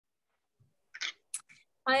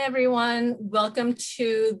Hi, everyone. Welcome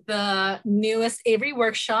to the newest Avery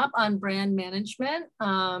workshop on brand management.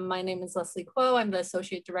 My name is Leslie Kuo. I'm the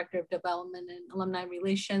Associate Director of Development and Alumni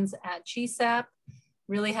Relations at GSAP.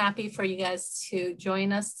 Really happy for you guys to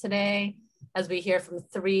join us today as we hear from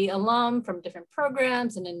 3 alum from different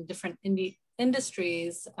programs and in different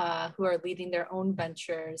industries who are leading their own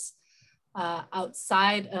ventures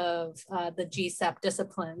outside of the GSAP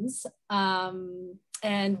disciplines.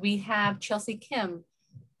 And we have Chelsea Kim,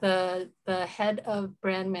 the head of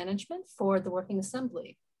brand management for the Working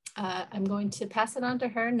Assembly. I'm going to pass it on to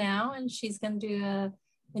her now, and she's going to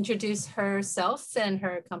introduce herself and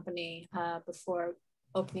her company before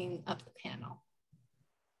opening up the panel.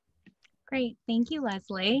 Great, thank you,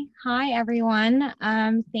 Leslie. Hi, everyone.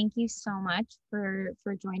 Thank you so much for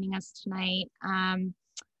joining us tonight.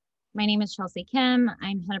 My name is Chelsea Kim.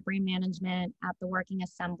 I'm head of brand management at the Working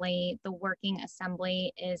Assembly. The Working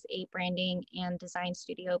Assembly is a branding and design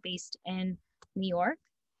studio based in New York.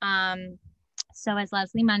 So as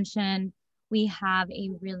Leslie mentioned, we have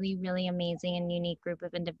a really amazing and unique group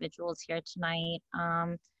of individuals here tonight.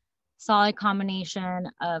 Solid combination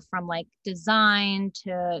of from like design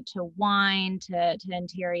to wine to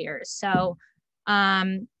interiors. So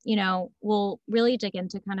you know, we'll really dig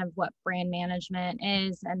into kind of what brand management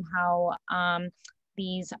is and how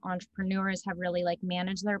these entrepreneurs have really like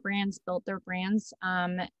managed their brands, built their brands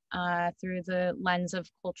through the lens of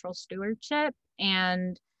cultural stewardship.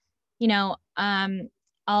 And, you know,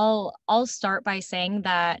 I'll start by saying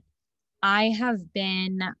that I have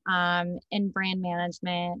been in brand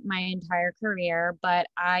management my entire career, but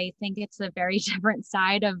I think it's a very different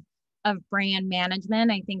side of brand management.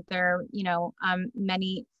 I think there are, you know,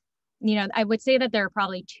 many, you know, I would say that there are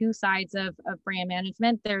probably 2 sides of brand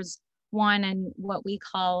management. There's one and what we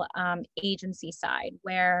call agency side,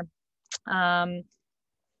 where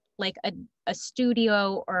like a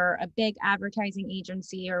studio or a big advertising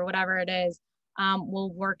agency or whatever it is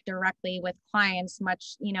will work directly with clients.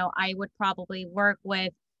 Much, you know, I would probably work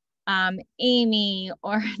with Amy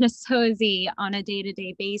or Nasozi on a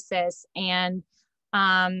day-to-day basis, and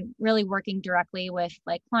really working directly with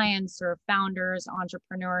like clients or founders,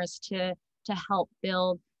 entrepreneurs to help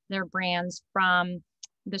build their brands from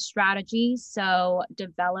the strategy. So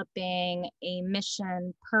developing a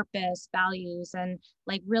mission, purpose, values, and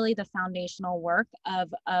like really the foundational work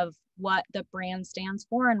of what the brand stands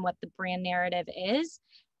for and what the brand narrative is.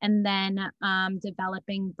 And then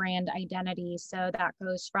developing brand identity. So that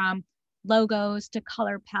goes from logos to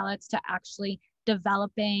color palettes to actually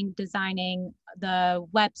developing, designing the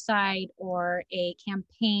website or a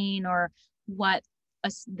campaign or what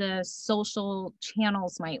the social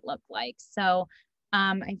channels might look like. So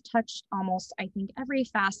I've touched almost, I think, every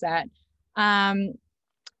facet. And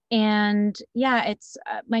yeah, it's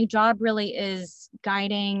my job really is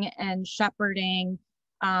guiding and shepherding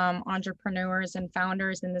entrepreneurs and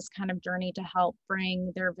founders in this kind of journey to help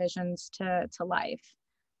bring their visions to life.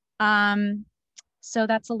 So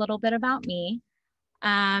that's a little bit about me.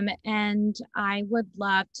 And I would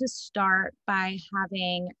love to start by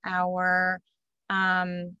having our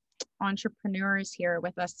entrepreneurs here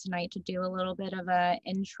with us tonight to do a little bit of an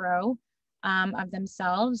intro of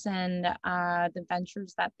themselves and the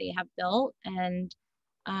ventures that they have built. And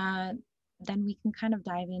then we can kind of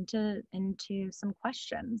dive into some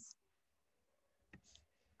questions.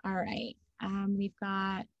 All right, we've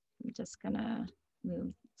got, I'm just gonna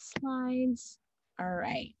move slides. All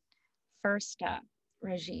right, first up,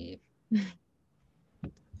 Rajiv.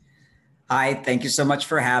 Hi, thank you so much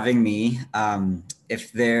for having me.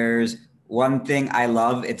 If there's one thing I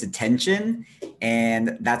love, it's attention,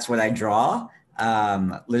 and that's what I draw,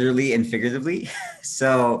 literally and figuratively.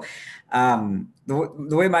 So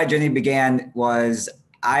the way my journey began was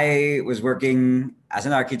I was working as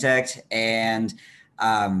an architect, and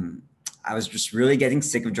I was just really getting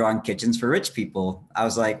sick of drawing kitchens for rich people. I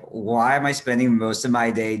was like, why am I spending most of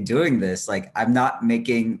my day doing this? Like, I'm not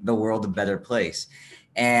making the world a better place.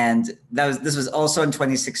 And this was also in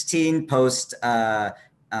 2016, post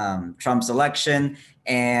Trump's election.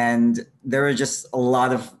 And there was just a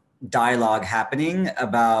lot of dialogue happening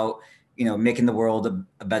about, you know, making the world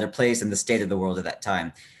a better place and the state of the world at that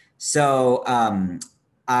time. So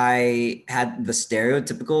I had the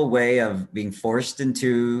stereotypical way of being forced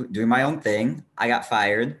into doing my own thing. I got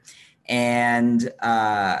fired, and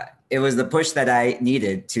it was the push that I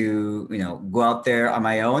needed to, you know, go out there on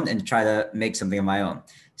my own and try to make something of my own.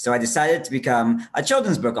 So I decided to become a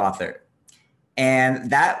children's book author, and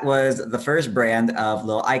that was the first brand of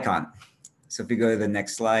Little Icon. So if we go to the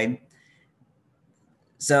next slide.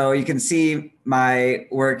 So you can see my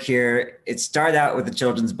work here. It started out with a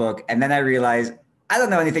children's book, and then I realized I don't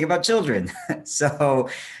know anything about children. So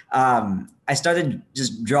I started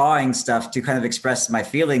just drawing stuff to kind of express my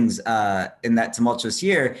feelings in that tumultuous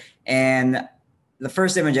year. And the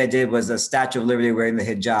first image I did was a Statue of Liberty wearing the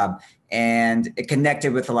hijab, and it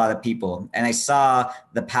connected with a lot of people. And I saw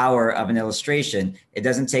the power of an illustration. It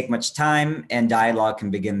doesn't take much time, and dialogue can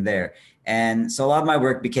begin there. And so a lot of my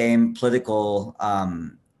work became political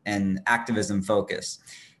and activism focused.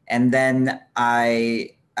 And then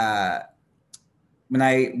when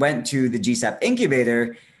I went to the GSAP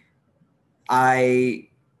incubator, I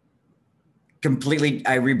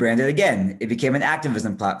rebranded again. It became an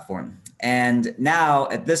activism platform. And now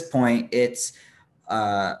at this point, it's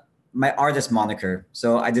my artist moniker.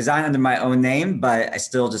 So I design under my own name, but I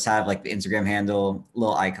still just have like the Instagram handle,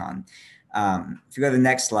 little icon. If you go to the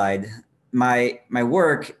next slide, my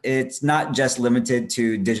work, it's not just limited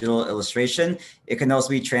to digital illustration. It can also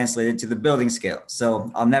be translated to the building scale.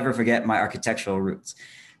 So I'll never forget my architectural roots.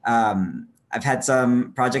 I've had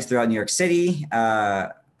some projects throughout New York City,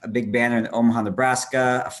 a big banner in Omaha,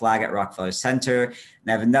 Nebraska, a flag at Rockefeller Center. And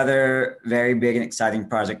I have another very big and exciting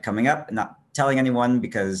project coming up. I'm not telling anyone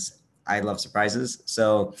because I love surprises.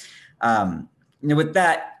 So, with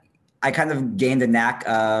that, I kind of gained a knack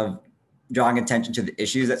of drawing attention to the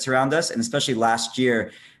issues that surround us. And especially last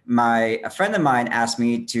year, a friend of mine asked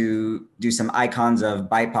me to do some icons of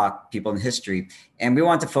BIPOC people in history. And we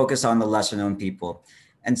want to focus on the lesser known people.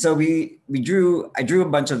 And so I drew a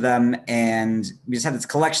bunch of them, and we just had this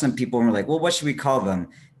collection of people, and we're like, well, what should we call them?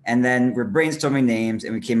 And then we're brainstorming names,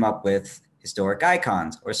 and we came up with historic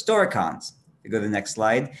icons or storicons. We go to the next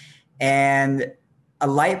slide. And a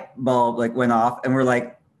light bulb went off, and we're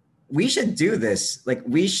like, we should do this.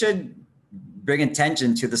 We should bring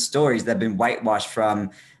attention to the stories that have been whitewashed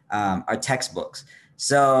from our textbooks.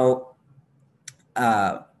 So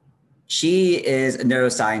she is a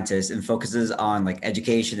neuroscientist and focuses on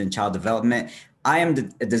education and child development. I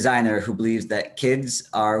am a designer who believes that kids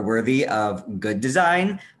are worthy of good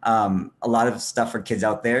design. A lot of stuff for kids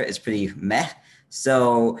out there is pretty meh.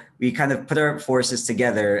 So we kind of put our forces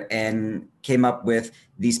together and came up with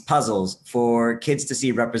these puzzles for kids to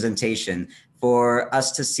see representation, for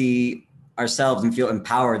us to see ourselves and feel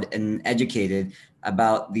empowered and educated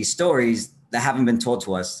about these stories that haven't been told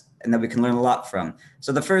to us and that we can learn a lot from.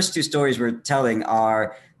 So the first two stories we're telling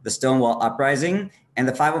are the Stonewall Uprising and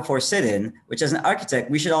the 504 sit-in, which as an architect,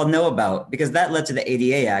 we should all know about because that led to the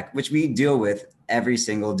ADA Act, which we deal with every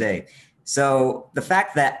single day. So the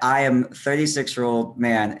fact that I am a 36-year-old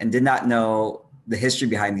man and did not know the history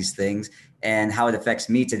behind these things and how it affects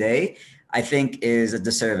me today, I think is a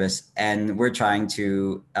disservice. And we're trying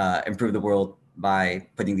to improve the world by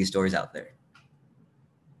putting these stories out there.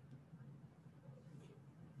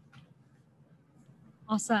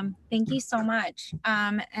 Awesome. Thank you so much.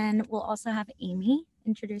 And we'll also have Amy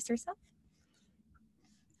introduce herself.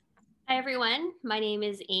 Hi, everyone. My name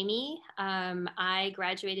is Amy. I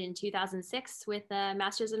graduated in 2006 with a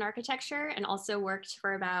master's in architecture and also worked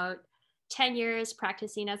for about 10 years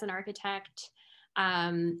practicing as an architect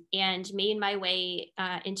and made my way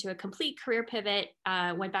into a complete career pivot,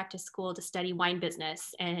 went back to school to study wine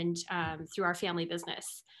business and through our family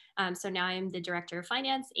business. So now I'm the director of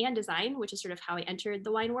finance and design, which is sort of how I entered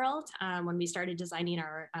the wine world when we started designing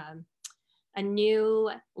a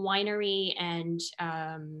new winery and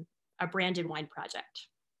a branded wine project.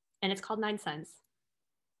 And it's called 9 Sons.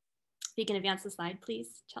 If you can advance the slide,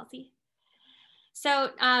 please, Chelsea. So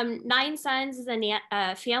 9 Sons is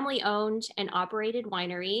a family-owned and operated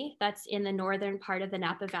winery that's in the northern part of the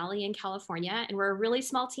Napa Valley in California. And we're a really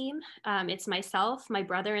small team. It's myself, my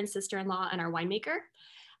brother and sister-in-law, and our winemaker.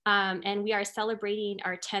 And we are celebrating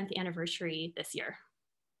our 10th anniversary this year.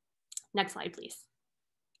 Next slide, please.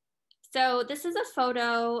 So this is a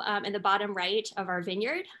photo in the bottom right of our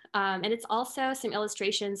vineyard. And it's also some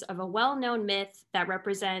illustrations of a well-known myth that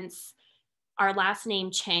represents our last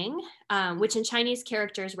name Chang, which in Chinese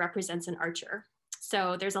characters represents an archer.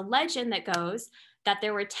 So there's a legend that goes that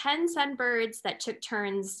there were 10 sunbirds that took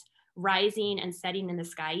turns rising and setting in the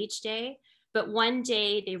sky each day. But one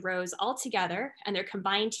day they rose all together and their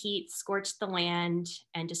combined heat scorched the land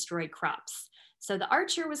and destroyed crops. So the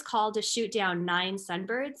archer was called to shoot down 9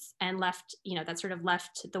 sunbirds and left, that sort of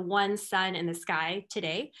left the one sun in the sky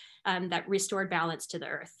today that restored balance to the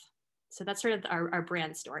earth. So that's sort of our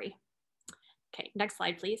brand story. Okay, next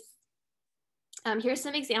slide, please. Here's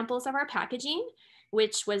some examples of our packaging,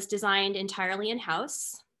 which was designed entirely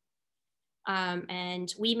in-house.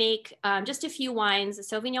 And we make just a few wines, a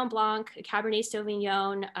Sauvignon Blanc, a Cabernet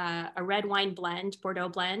Sauvignon, a red wine blend, Bordeaux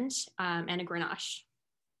blend, and a Grenache.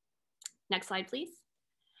 Next slide, please.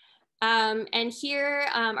 And here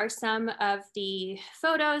are some of the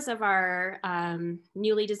photos of our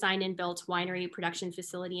newly designed and built winery production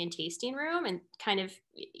facility and tasting room, and kind of,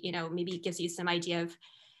 you know, maybe it gives you some idea of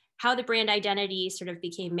how the brand identity sort of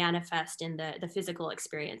became manifest in the physical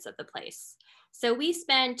experience of the place. So we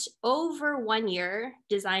spent over 1 year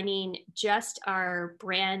designing just our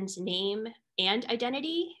brand name and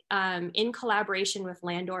identity in collaboration with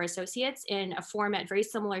Landor Associates in a format very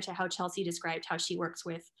similar to how Chelsea described how she works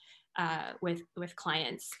with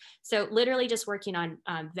clients. So literally just working on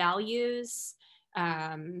values,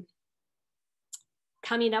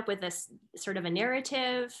 coming up with this sort of a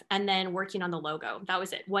narrative, and then working on the logo. That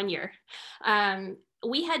was it, 1 year.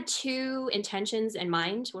 We had two intentions in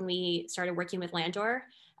mind when we started working with Landor.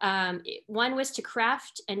 One was to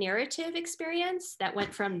craft a narrative experience that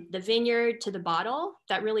went from the vineyard to the bottle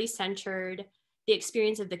that really centered the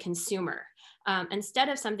experience of the consumer. Instead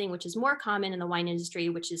of something which is more common in the wine industry,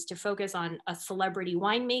 which is to focus on a celebrity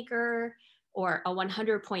winemaker or a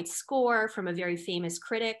 100-point score from a very famous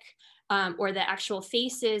critic, or the actual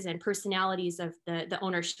faces and personalities of the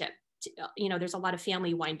ownership. You know, there's a lot of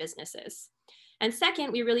family wine businesses. And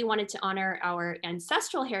second, we really wanted to honor our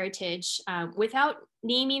ancestral heritage without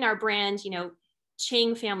naming our brand, you know,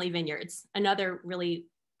 Chang Family Vineyards, another really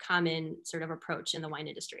common sort of approach in the wine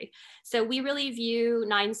industry. So we really view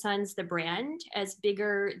Nine Sons, the brand, as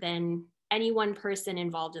bigger than any one person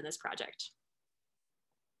involved in this project.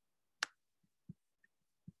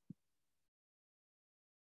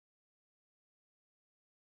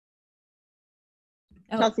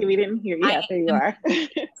 Chelsea, we didn't hear you. Yeah, there you are.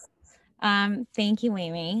 Thank you,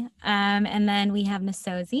 Amy. And then we have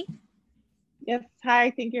Nasozi. Yes,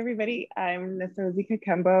 hi, thank you, everybody. I'm Nasozi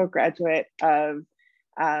Kakembo, graduate of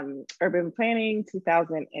urban planning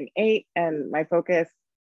 2008, and my focus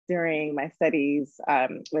during my studies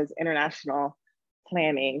was international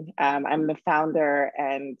planning. I'm the founder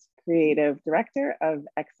and creative director of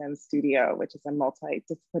XN Studio, which is a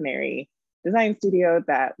multidisciplinary design studio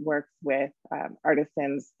that works with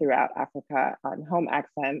artisans throughout Africa on home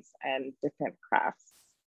accents and different crafts.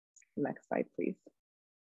 Next slide, please.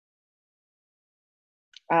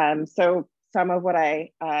 So some of what I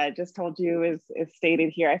just told you is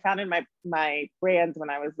stated here. I founded my brand when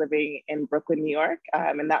I was living in Brooklyn, New York,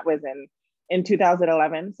 and that was in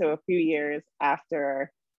 2011, so a few years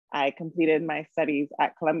after I completed my studies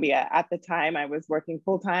at Columbia. At the time, I was working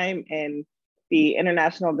full-time in the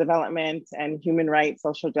international development and human rights,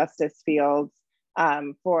 social justice fields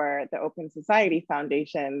for the Open Society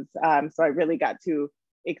Foundations. So I really got to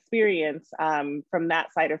experience from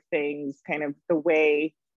that side of things, kind of the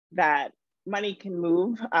way that money can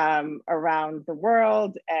move around the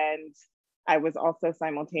world. And I was also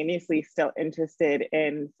simultaneously still interested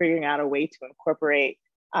in figuring out a way to incorporate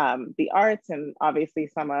the arts and obviously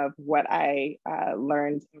some of what I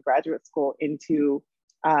learned in graduate school into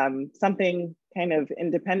something kind of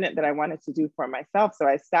independent that I wanted to do for myself. So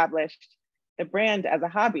I established the brand as a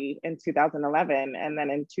hobby in 2011. And then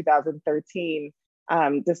in 2013,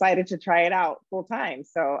 decided to try it out full time.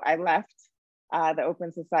 So I left the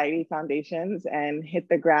Open Society Foundations and hit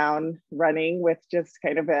the ground running with just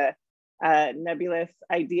kind of a nebulous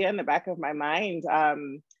idea in the back of my mind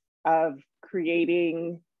of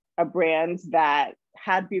creating a brand that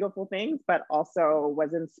had beautiful things, but also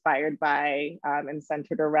was inspired by and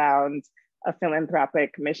centered around a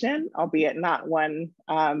philanthropic mission, albeit not one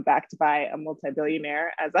backed by a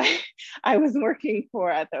multi-billionaire as I was working for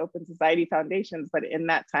at the Open Society Foundations. But in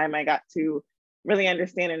that time, I got to really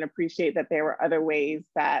understand and appreciate that there were other ways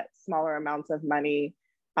that smaller amounts of money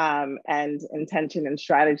and intention and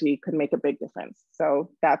strategy could make a big difference. So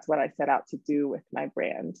that's what I set out to do with my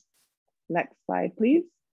brand. Next slide, please.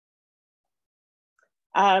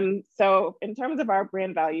 So in terms of our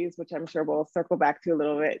brand values, which I'm sure we'll circle back to a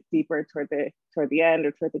little bit deeper toward the end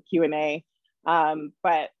or toward the Q&A,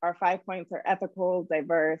 but our 5 points are ethical,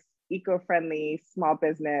 diverse, eco-friendly, small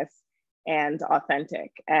business, and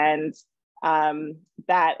authentic. And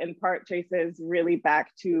that in part traces really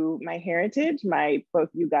back to my heritage, my both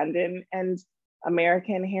Ugandan and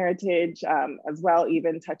American heritage, as well,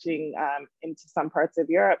 even touching into some parts of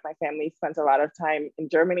Europe. My family spent a lot of time in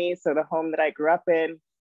Germany, so the home that I grew up in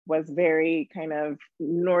was very kind of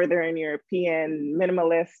Northern European,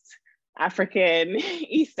 minimalist, African,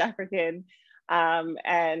 East African.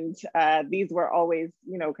 And these were always,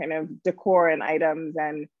 you know, kind of decor and items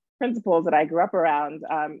and principles that I grew up around.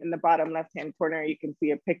 In the bottom left-hand corner, you can see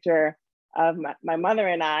a picture of my mother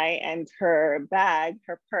and I, and her bag,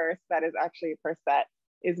 her purse, that is actually a purse that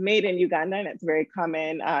is made in Uganda, and it's very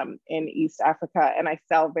common in East Africa. And I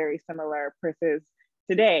sell very similar purses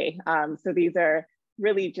today. So these are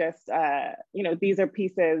really just, these are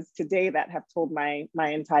pieces today that have told my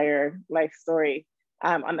entire life story.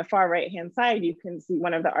 On the far right-hand side, you can see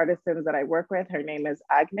one of the artisans that I work with. Her name is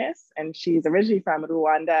Agnes, and she's originally from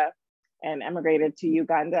Rwanda and emigrated to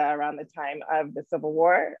Uganda around the time of the Civil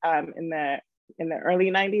War in the early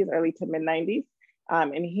 90s, early to mid 90s.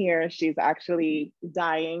 And here she's actually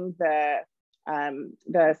dyeing the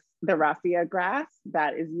raffia grass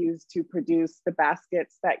that is used to produce the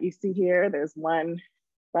baskets that you see here. There's one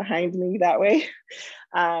behind me that way,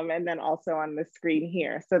 and then also on the screen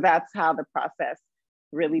here. So that's how the process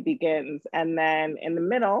really begins. And then in the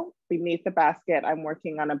middle, beneath the basket, I'm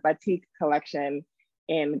working on a batik collection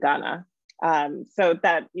in Ghana. So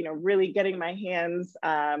that, really getting my hands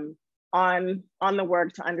on the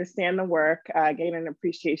work, to understand the work, gain an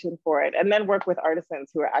appreciation for it, and then work with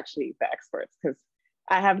artisans who are actually the experts, because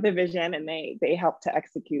I have the vision and they help to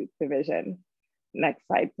execute the vision. Next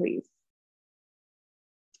slide, please.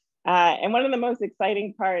 And one of the most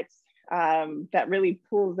exciting parts that really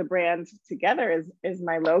pulls the brand together is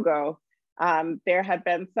my logo. There have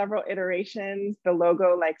been several iterations. The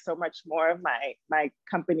logo, like so much more of my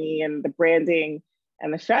company, and the branding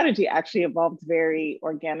and the strategy actually evolved very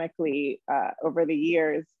organically over the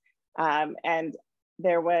years. And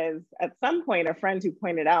there was at some point a friend who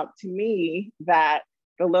pointed out to me that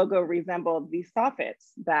the logo resembled the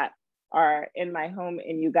soffits that are in my home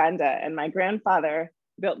in Uganda. And my grandfather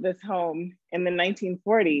built this home in the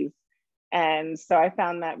 1940s. And so I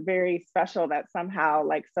found that very special, that somehow,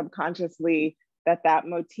 like subconsciously, that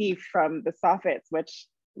motif from the soffits, which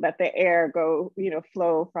let the air go,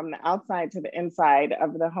 flow from the outside to the inside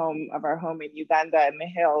of our home in Uganda in the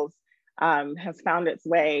hills, has found its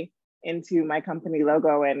way into my company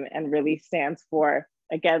logo, and really stands for,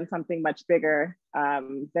 again, something much bigger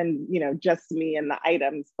than just me and the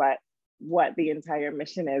items, but what the entire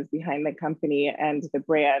mission is behind the company and the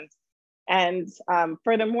brand. And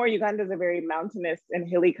furthermore, Uganda is a very mountainous and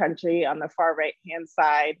hilly country. On the far right-hand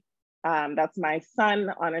side, that's my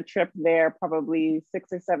son on a trip there probably 6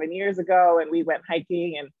 or 7 years ago, and we went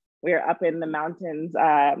hiking, and we were up in the mountains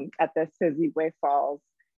at the Sizibwe Falls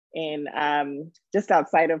in just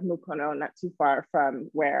outside of Mukono, not too far from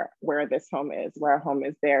where this home is, where our home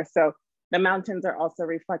is there. So the mountains are also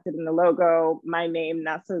reflected in the logo. My name,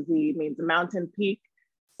 Nasozi, means mountain peak.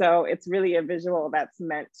 So it's really a visual that's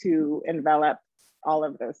meant to envelop all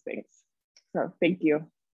of those things. So thank you.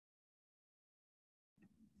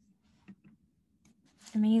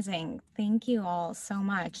 Amazing. Thank you all so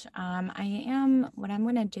much. What I'm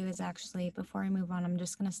going to do is actually, before I move on, I'm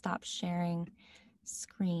just going to stop sharing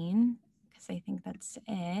screen because I think that's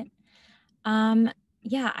it.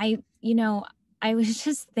 Yeah, I was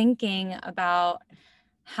just thinking about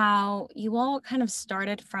how you all kind of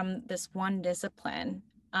started from this one discipline,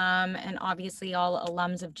 and obviously all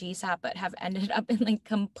alums of GSAP, but have ended up in like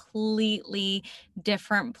completely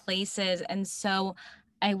different places. And so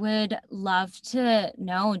I would love to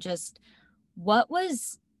know just what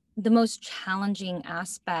was the most challenging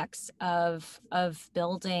aspects of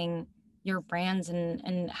building your brands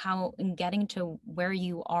and how in getting to where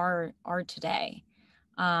you are today.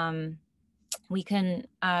 We can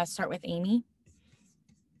start with Amy.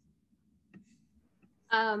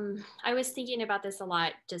 I was thinking about this a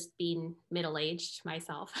lot, just being middle-aged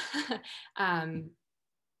myself. I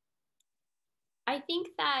think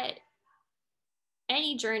that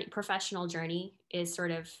any professional journey is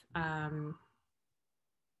sort of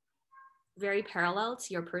very parallel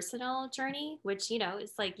to your personal journey, which,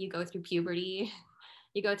 it's like you go through puberty,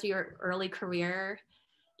 you go through your early career.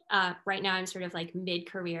 Right now I'm sort of like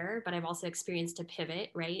mid-career, but I've also experienced a pivot,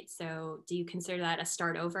 right? So do you consider that a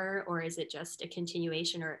start over, or is it just a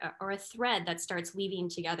continuation or a thread that starts weaving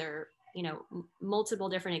together, multiple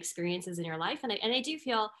different experiences in your life? And I do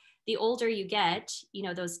feel the older you get,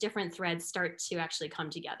 those different threads start to actually come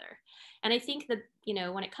together. And I think that,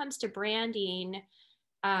 when it comes to branding,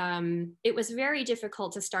 it was very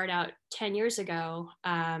difficult to start out 10 years ago.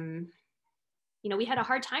 We had a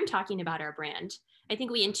hard time talking about our brand. I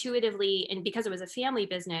think we intuitively, and because it was a family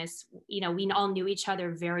business, we all knew each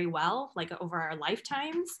other very well, like over our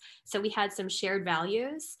lifetimes. So we had some shared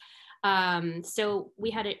values. So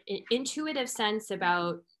we had an intuitive sense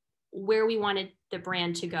about where we wanted the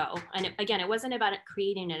brand to go. And again, it wasn't about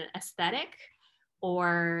creating an aesthetic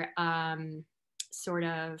or sort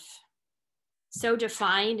of so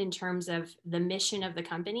defined in terms of the mission of the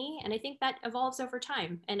company. And I think that evolves over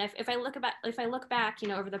time. And if I look back,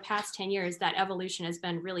 over the past 10 years, that evolution has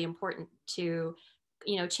been really important to,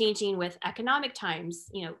 changing with economic times,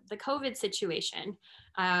 the COVID situation.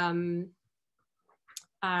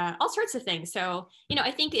 all sorts of things. So, you know,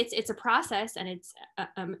 I think it's a process, and it's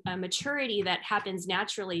a maturity that happens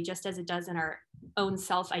naturally, just as it does in our own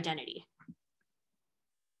self-identity.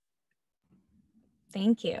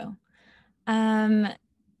 Thank you.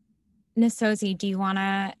 Nisozi, do you want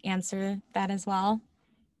to answer that as well?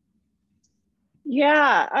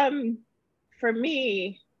 Yeah, for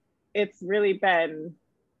me, it's really been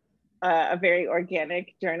a very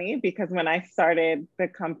organic journey, because when I started the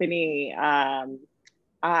company,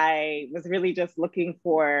 I was really just looking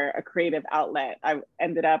for a creative outlet. I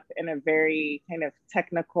ended up in a very kind of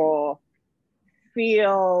technical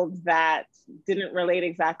field that didn't relate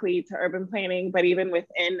exactly to urban planning, but even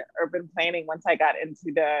within urban planning, once I got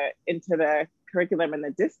into the curriculum and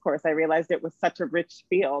the discourse, I realized it was such a rich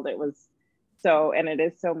field. It was so, and it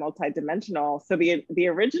is so multidimensional. So the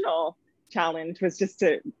original challenge was just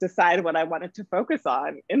to decide what I wanted to focus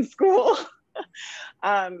on in school.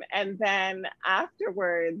 And then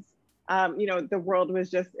afterwards, you know, the world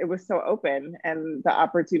was just, it was so open, and the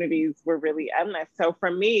opportunities were really endless. So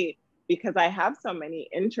for me, because I have so many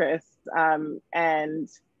interests, and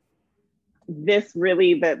this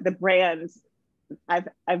really, the brand,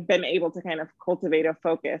 I've been able to kind of cultivate a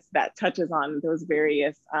focus that touches on those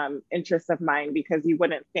various interests of mine, because you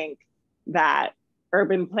wouldn't think that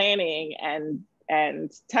urban planning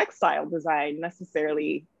and textile design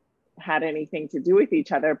necessarily had anything to do with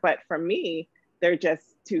each other. But for me, they're just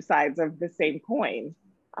two sides of the same coin,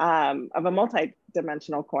 of a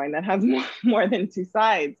multi-dimensional coin that has more than two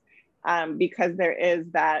sides, because there is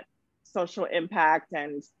that social impact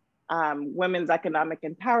and women's economic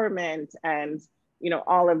empowerment, and you know,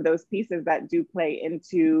 all of those pieces that do play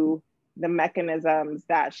into the mechanisms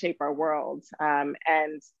that shape our world.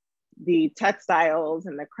 And the textiles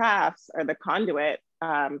and the crafts are the conduit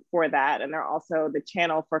for that, and they're also the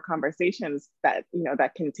channel for conversations that, you know,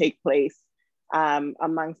 that can take place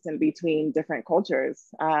amongst and between different cultures,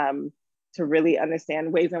 to really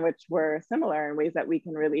understand ways in which we're similar and ways that we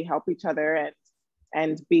can really help each other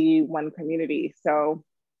and be one community. So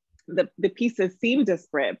the pieces seem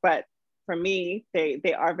disparate, but for me,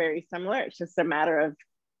 they are very similar. It's just a matter of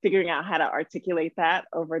figuring out how to articulate that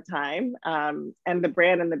over time. And the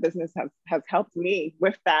brand and the business has helped me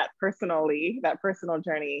with that personally, that personal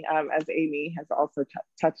journey, as Amy has also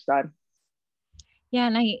touched on. Yeah,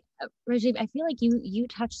 and Rajiv, I feel like you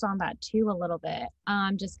touched on that too a little bit.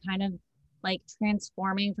 Just kind of like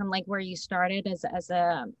transforming from like where you started as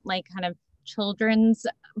a like kind of children's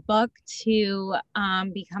book to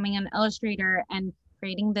becoming an illustrator and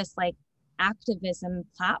creating this like activism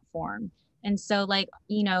platform. And so like,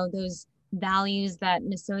 you know, those values that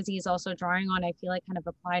Nisozi is also drawing on, I feel like kind of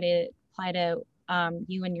apply to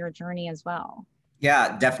you and your journey as well.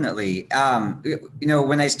 Yeah, definitely. You know,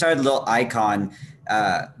 when I started Little Icon,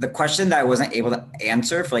 the question that I wasn't able to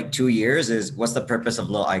answer for like 2 years is, what's the purpose of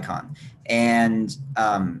Little Icon? And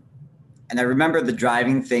I remember the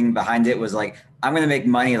driving thing behind it was like, I'm going to make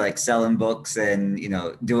money like selling books and, you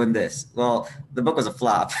know, doing this. Well, the book was a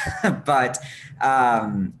flop, but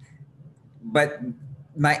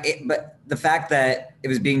the fact that it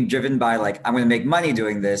was being driven by like, I'm going to make money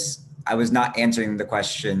doing this, I was not answering the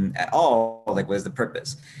question at all. Like, what is the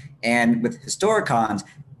purpose? And with Historicons,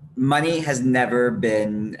 money has never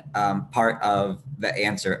been part of the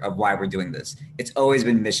answer of why we're doing this. It's always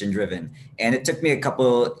been mission driven. And it took me a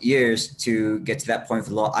couple years to get to that point with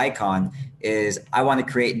Little Icon. Is I want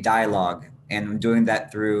to create dialogue, and I'm doing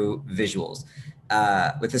that through visuals.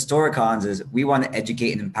 With Historicons is we want to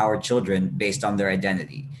educate and empower children based on their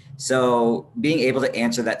identity. So being able to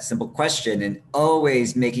answer that simple question and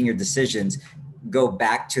always making your decisions go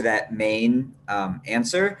back to that main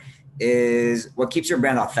answer is what keeps your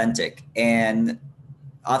brand authentic. And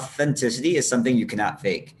authenticity is something you cannot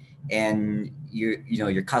fake. And you know,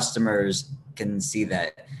 your customers can see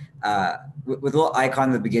that. With Little Icon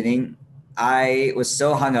in the beginning, I was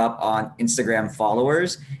so hung up on Instagram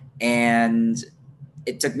followers, and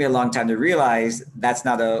it took me a long time to realize that's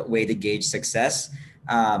not a way to gauge success.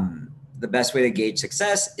 The best way to gauge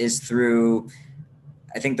success is through,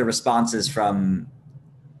 I think, the responses from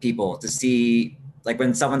people, to see like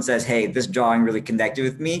when someone says, hey, this drawing really connected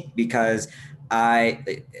with me because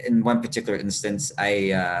in one particular instance,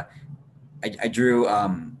 I drew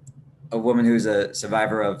a woman who's a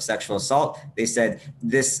survivor of sexual assault. They said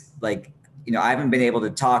this, like, you know, I haven't been able to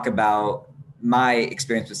talk about my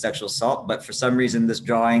experience with sexual assault, but for some reason this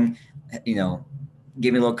drawing, you know,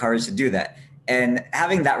 gave me a little courage to do that. And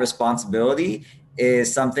having that responsibility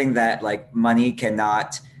is something that like money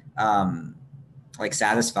cannot like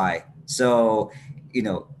satisfy. So, you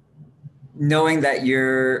know, knowing that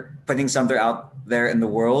you're putting something out there in the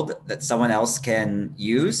world that someone else can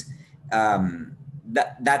use,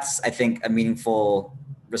 that's, I think, a meaningful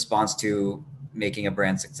response to making a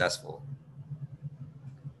brand successful.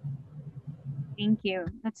 Thank you.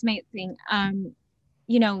 That's amazing.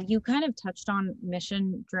 You kind of touched on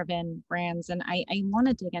mission-driven brands, and I want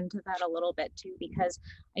to dig into that a little bit too, because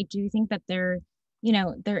I do think that there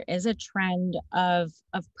is a trend of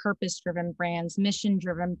purpose-driven brands,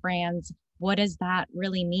 mission-driven brands. What does that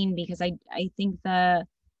really mean? Because I think the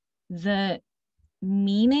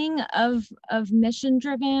meaning of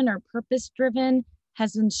mission-driven or purpose-driven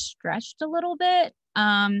has been stretched a little bit,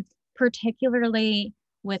 particularly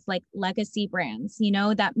with like legacy brands,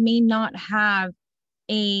 that may not have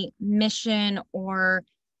a mission or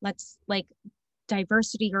let's like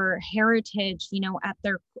diversity or heritage, at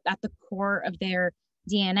the core of their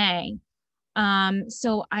DNA.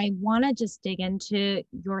 So I want to just dig into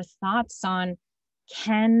your thoughts on,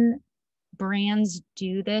 can brands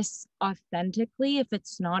do this authentically if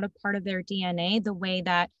it's not a part of their DNA the way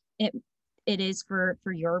that it is for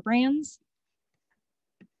your brands?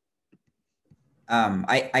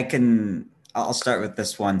 I'll start with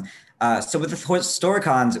this one. So with the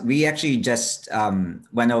Storicons, we actually just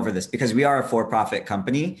went over this because we are a for-profit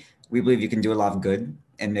company. We believe you can do a lot of good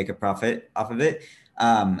and make a profit off of it.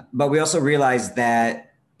 But we also realized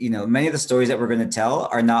that, many of the stories that we're going to tell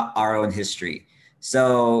are not our own history.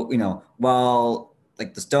 So, while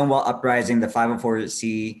like the Stonewall Uprising, the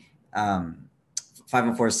 504C,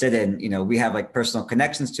 504 sit-in, we have like personal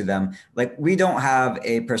connections to them. Like we don't have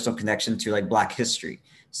a personal connection to like Black history.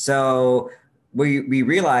 So we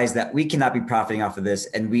realize that we cannot be profiting off of this,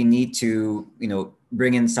 and we need to,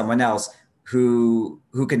 bring in someone else who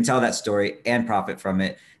can tell that story and profit from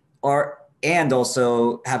it, and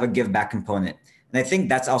also have a give back component. And I think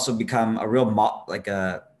that's also become a real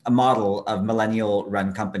a model of millennial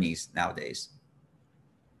run companies nowadays.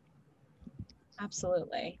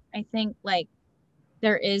 Absolutely. I think like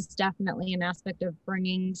there is definitely an aspect of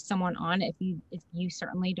bringing someone on if you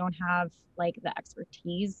certainly don't have like the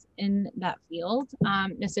expertise in that field.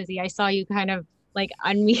 Miss Izzy, I saw you kind of like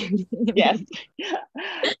unmuting. Yes.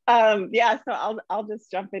 So I'll just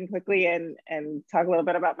jump in quickly and talk a little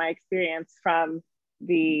bit about my experience from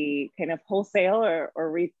the kind of wholesale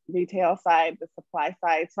or retail side, the supply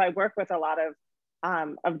side. So I work with a lot of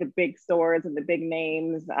the big stores and the big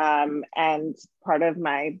names, and part of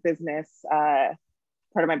my business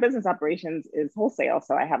operations is wholesale.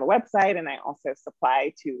 So I have a website, and I also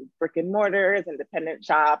supply to brick and mortars, independent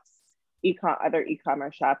shops, other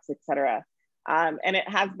e-commerce shops, etc. And it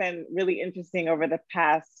has been really interesting over the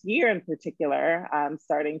past year in particular,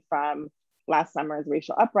 starting from last summer's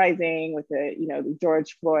racial uprising with the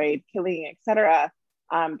George Floyd killing, etc.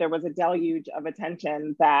 There was a deluge of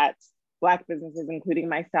attention that Black businesses, including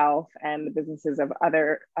myself and the businesses of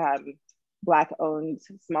other Black-owned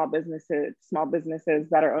small businesses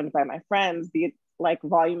that are owned by my friends, the like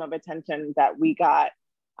volume of attention that we got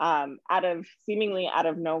seemingly out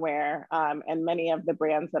of nowhere. And many of the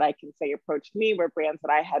brands that I can say approached me were brands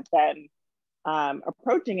that I had been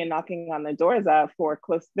approaching and knocking on the doors of for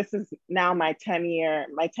close. This is now my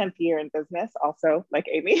 10th year in business, also like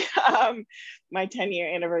Amy. My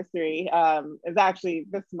 10-year anniversary is actually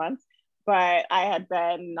this month. But I had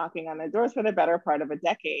been knocking on the doors for the better part of a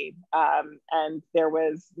decade, and there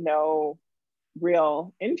was no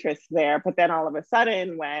real interest there. But then all of a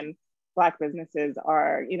sudden, when Black businesses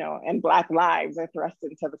are, and Black lives are thrust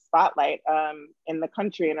into the spotlight in the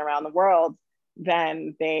country and around the world,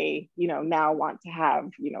 then they, now want to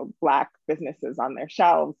have, Black businesses on their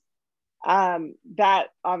shelves. That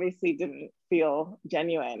obviously didn't feel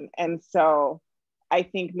genuine. And so I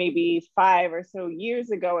think maybe 5 or so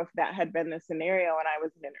years ago, if that had been the scenario and I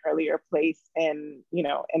was in an earlier place in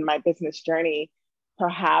my business journey,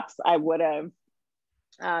 perhaps I would have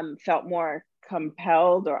felt more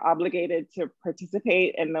compelled or obligated to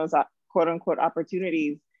participate in those quote unquote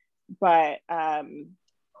opportunities. But,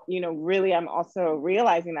 really, I'm also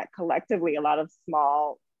realizing that collectively, a lot of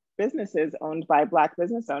small businesses owned by Black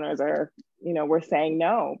business owners are, we're saying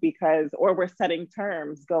no or we're setting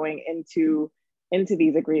terms going into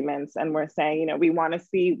these agreements, and we're saying, we want to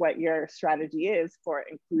see what your strategy is for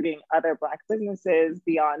including other Black businesses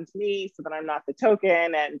beyond me, so that I'm not the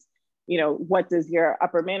token, and what does your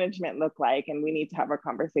upper management look like? And we need to have a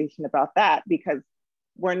conversation about that, because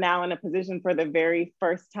we're now in a position for the very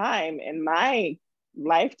first time in my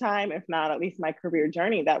lifetime, if not at least my career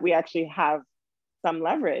journey, that we actually have some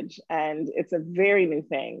leverage, and it's a very new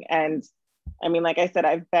thing. And I mean, like I said,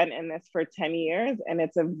 I've been in this for 10 years, and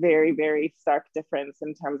it's a very, very stark difference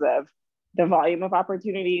in terms of the volume of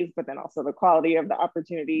opportunities, but then also the quality of the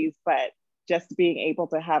opportunities. But just being able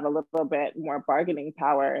to have a little bit more bargaining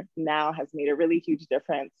power now has made a really huge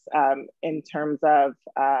difference in terms of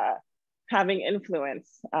having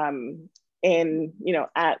influence in,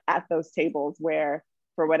 at those tables where,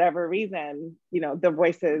 for whatever reason, the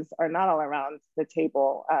voices are not all around the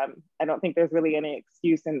table. I don't think there's really any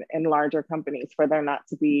excuse in larger companies for there not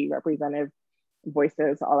to be representative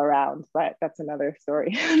voices all around, but that's another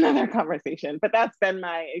story, another conversation. But that's been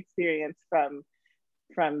my experience from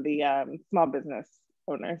the small business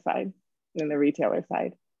owner side and the retailer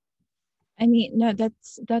side. I mean, no,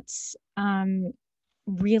 that's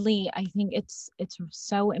really, I think it's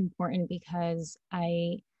so important, because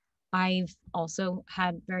I've also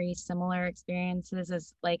had very similar experiences,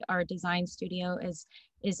 as like our design studio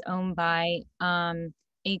is owned by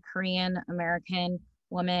a Korean American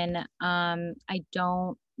woman. I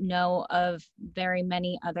don't know of very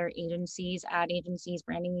many other agencies, ad agencies,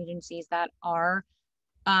 branding agencies that are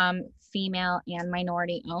female and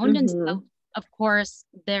minority owned. And so of course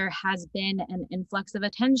there has been an influx of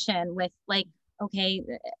attention with, like, okay,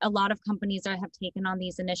 a lot of companies that have taken on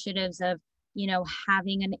these initiatives of,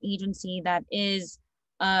 having an agency that is,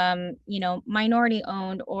 minority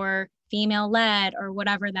owned or female led or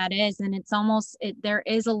whatever that is. And it's almost, there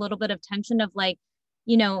is a little bit of tension of like,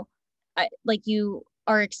 like you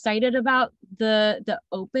are excited about the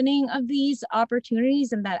opening of these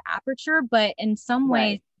opportunities and that aperture, but in some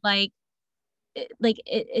ways, like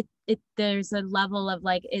there's a level of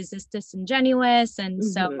like, is this disingenuous? And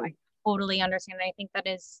so I totally understand. I think that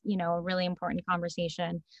is, a really important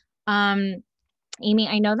conversation. Amy,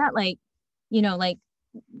 I know that like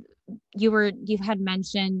you had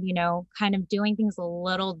mentioned, kind of doing things a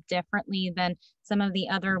little differently than some of the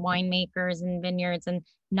other winemakers and vineyards, and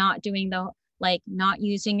not doing not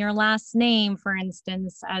using your last name, for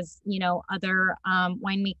instance, as, other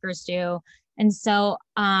winemakers do. And so,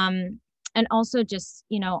 and also just,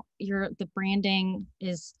 the branding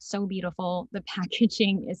is so beautiful. The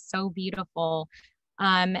packaging is so beautiful.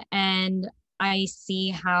 And I see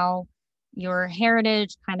how your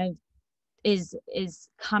heritage kind of is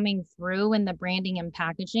coming through in the branding and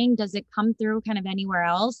packaging. Does it come through kind of anywhere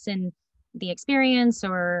else in the experience,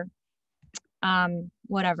 or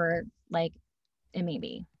whatever, like it may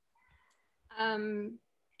be? I mean,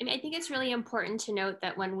 I think it's really important to note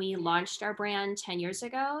that when we launched our brand 10 years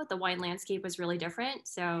ago, the wine landscape was really different.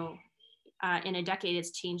 So in a decade,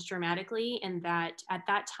 it's changed dramatically, in that at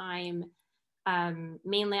that time,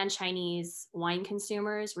 mainland Chinese wine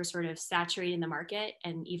consumers were sort of saturating the market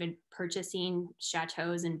and even purchasing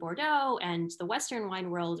chateaus in Bordeaux, and the Western wine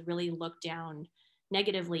world really looked down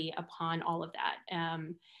negatively upon all of that.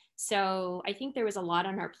 So I think there was a lot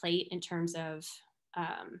on our plate in terms of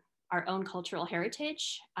our own cultural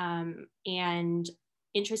heritage. And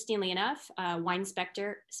interestingly enough, Wine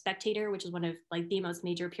Spectator, which is one of like the most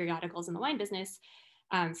major periodicals in the wine business,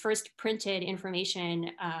 first printed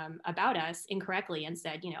information about us incorrectly and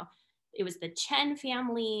said, it was the Chen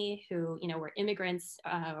family who, were immigrants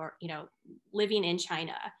or, living in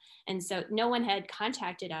China. And so no one had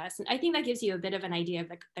contacted us. And I think that gives you a bit of an idea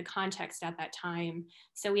of the context at that time.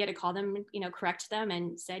 So we had to call them, correct them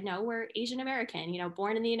and said, no, we're Asian American,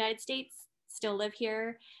 born in the United States, still live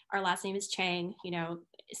here. Our last name is Chang,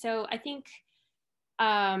 So I think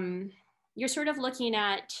you're sort of looking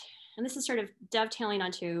at, and this is sort of dovetailing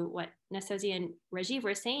onto what Nasozi and Rajiv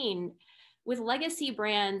were saying, with legacy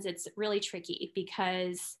brands, it's really tricky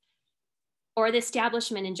because, or the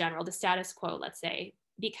establishment in general, the status quo, let's say,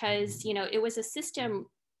 because, it was a system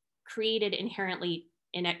created inherently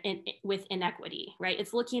with inequity, right?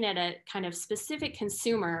 It's looking at a kind of specific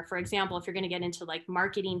consumer. For example, if you're going to get into like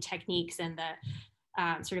marketing techniques and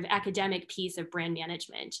the sort of academic piece of brand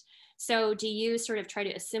management. So do you sort of try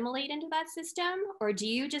to assimilate into that system, or do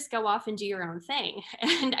you just go off and do your own thing?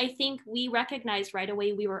 And I think we recognized right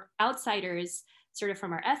away we were outsiders, sort of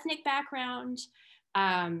from our ethnic background,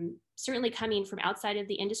 certainly coming from outside of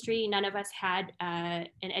the industry. None of us had an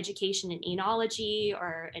education in enology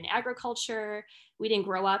or in agriculture. We didn't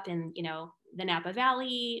grow up in, the Napa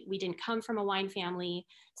Valley. We didn't come from a wine family.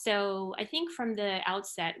 So I think from the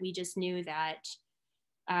outset, we just knew that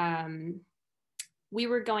we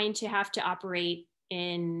were going to have to operate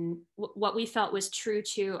in what we felt was true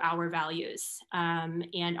to our values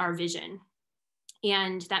and our vision.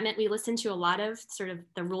 And that meant we listened to a lot of sort of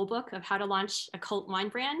the rule book of how to launch a cult wine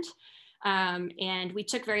brand. And we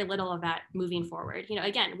took very little of that moving forward.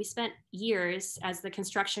 Again, we spent years as the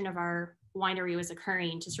construction of our winery was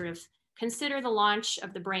occurring to sort of consider the launch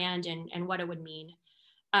of the brand and what it would mean.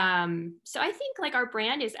 So I think like our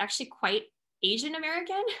brand is actually quite Asian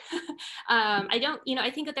American. I don't, I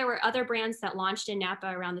think that there were other brands that launched in Napa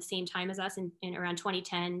around the same time as us in around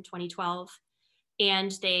 2010, 2012.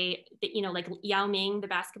 And they, like Yao Ming, the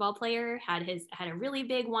basketball player, had a really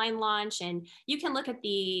big wine launch. And you can look at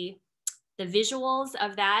the visuals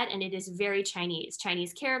of that, and it is very Chinese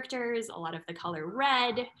characters, a lot of the color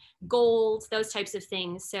red, gold, those types of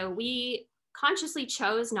things. So we consciously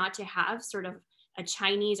chose not to have sort of a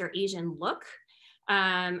Chinese or Asian look.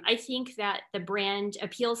 I think that the brand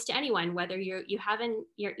appeals to anyone, whether you have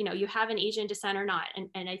an Asian descent or not.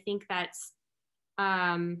 And I think that's,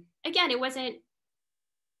 again, it wasn't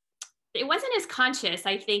as conscious,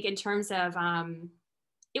 I think, in terms of,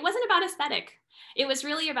 it wasn't about aesthetic. It was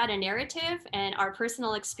really about a narrative and our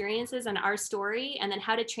personal experiences and our story, and then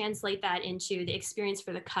how to translate that into the experience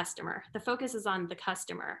for the customer. The focus is on the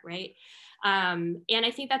customer, right? And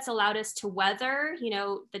I think that's allowed us to weather,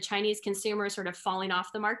 the Chinese consumer sort of falling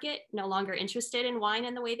off the market, no longer interested in wine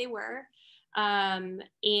in the way they were. The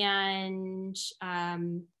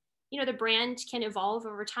brand can evolve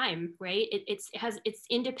over time, right? It's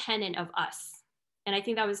independent of us. And I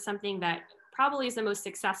think that was something that probably is the most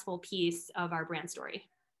successful piece of our brand story.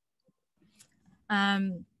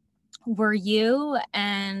 Were you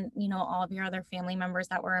and, all of your other family members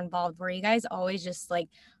that were involved, were you guys always just like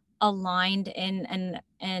aligned in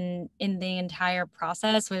the entire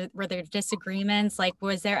process? Were there disagreements? Like,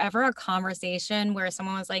 was there ever a conversation where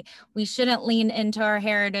someone was like, we shouldn't lean into our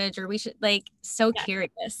heritage, or we should, like, so Yeah.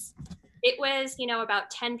 Curious. It was,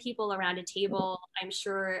 about 10 people around a table. I'm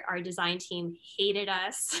sure our design team hated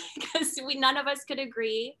us because none of us could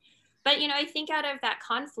agree. But, I think out of that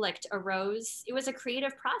conflict arose, it was a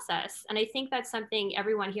creative process. And I think that's something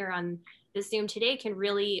everyone here on the Zoom today can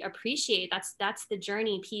really appreciate. That's the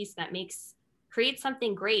journey piece that creates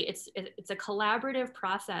something great. It's a collaborative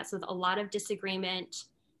process with a lot of disagreement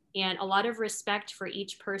and a lot of respect for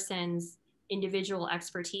each person's individual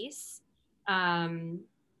expertise.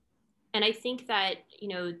 And I think that,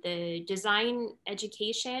 the design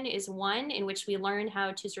education is one in which we learn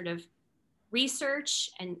how to sort of research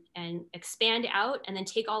and expand out, and then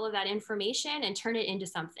take all of that information and turn it into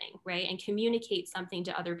something, right? And communicate something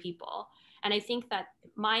to other people. And I think that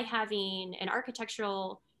my having an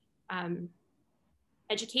architectural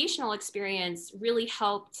educational experience really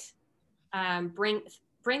helped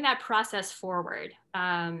bring that process forward.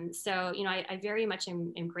 So, I very much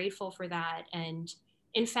am grateful for that. And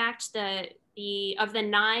in fact, of the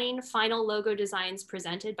 9 final logo designs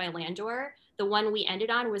presented by Landor, the one we ended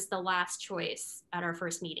on was the last choice at our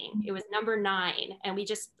first meeting. It was number 9. And we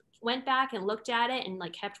just went back and looked at it and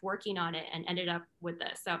like kept working on it and ended up with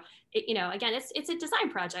this. So, again, it's a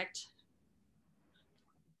design project.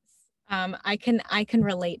 I can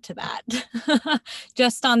relate to that.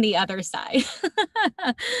 Just on the other side.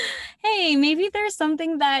 Hey, maybe there's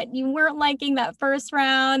something that you weren't liking that first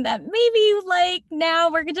round that maybe you like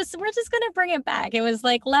now. We're just gonna bring it back. It was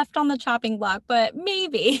like left on the chopping block, but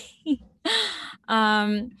maybe.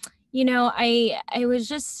 I was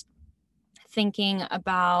just thinking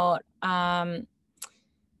about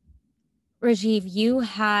Rajiv, you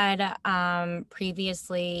had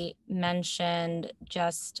previously mentioned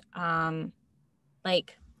just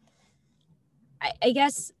like, I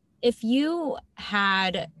guess if you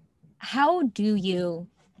had, how do you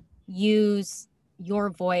use your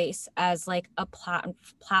voice as like a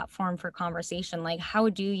platform for conversation? Like, how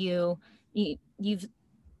do you've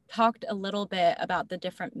talked a little bit about the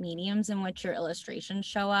different mediums in which your illustrations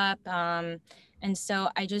show up. And so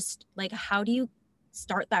I just like, how do you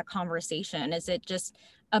start that conversation? Is it just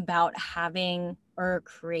about having or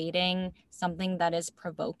creating something that is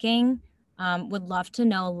provoking? Would love to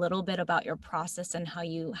know a little bit about your process and how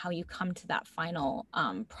you come to that final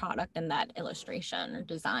product and that illustration or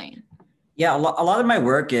design. Yeah, a lot of my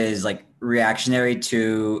work is like reactionary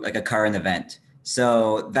to like a current event.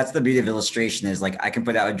 So that's the beauty of illustration, is like I can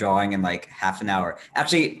put out a drawing in like half an hour.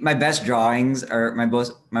 Actually, my best drawings are my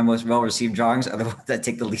most well-received drawings are the ones that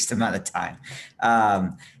take the least amount of time.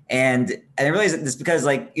 And I realize that this because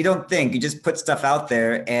like you don't think, you just put stuff out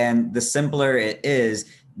there, and the simpler it is,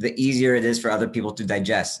 the easier it is for other people to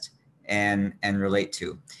digest and relate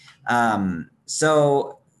to.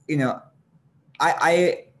 So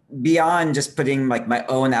I beyond just putting like my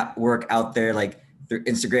own work out there, like through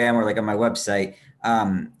Instagram or like on my website,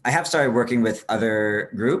 I have started working with other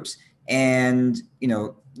groups, and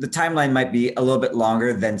the timeline might be a little bit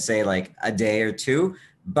longer than say like a day or two,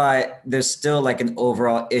 but there's still like an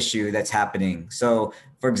overall issue that's happening. So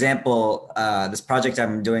for example, this project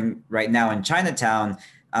I'm doing right now in Chinatown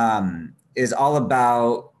is all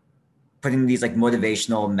about putting these like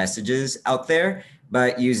motivational messages out there,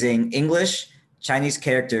 but using English, Chinese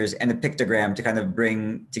characters, and a pictogram to kind of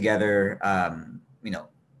bring together, you know,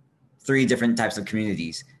 3 different types of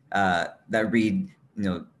communities that read, you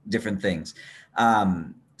know, different things.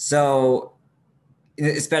 So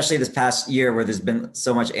especially this past year where there's been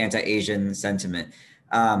so much anti-Asian sentiment.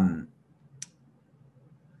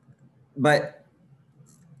 But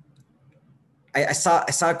I saw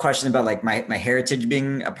a question about like my heritage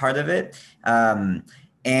being a part of it. And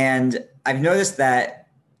I've noticed that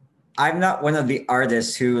I'm not one of the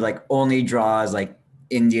artists who like only draws like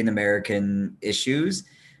Indian American issues.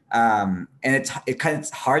 And it's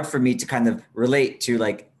hard for me to kind of relate to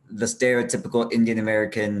like the stereotypical Indian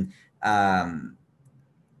American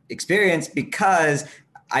experience because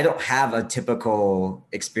I don't have a typical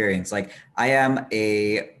experience. Like I am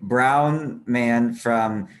a brown man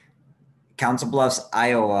from Council Bluffs,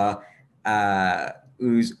 Iowa,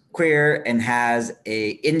 who's queer and has a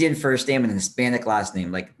Indian first name and a Hispanic last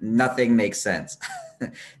name. Like nothing makes sense.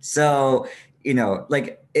 So, you know,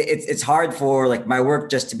 like it's hard for like my work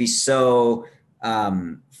just to be so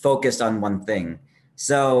focused on one thing.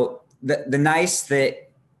 So the nice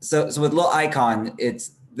that so with Little Icon,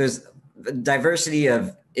 there's a diversity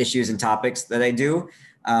of issues and topics that I do.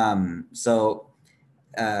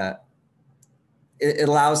 It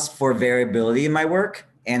allows for variability in my work.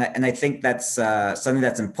 And I think that's something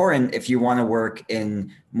that's important if you want to work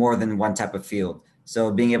in more than one type of field.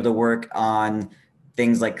 So being able to work on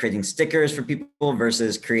things like creating stickers for people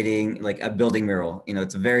versus creating like a building mural, you know,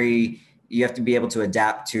 you have to be able to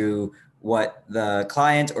adapt to what the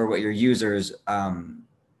client or what your users,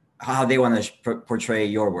 how they want to portray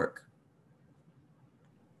your work.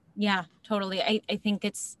 Yeah, totally. I think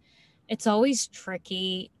it's always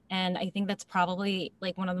tricky. And I think that's probably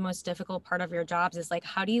like one of the most difficult part of your jobs is like,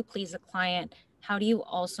 how do you please a client? How do you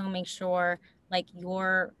also make sure like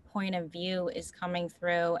your point of view is coming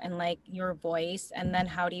through and like your voice? And then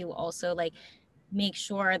how do you also like make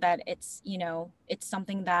sure that it's, you know, it's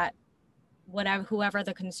something that whoever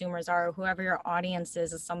the consumers are, whoever your audience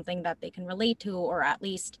is something that they can relate to or at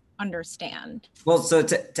least understand. Well, so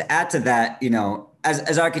to add to that, you know,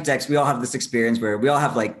 as architects, we all have this experience where we all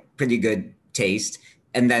have like pretty good taste,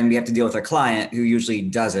 and then we have to deal with a client who usually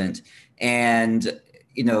doesn't. And,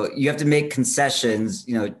 you know, you have to make concessions,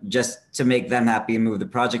 you know, just to make them happy and move the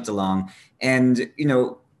project along. And, you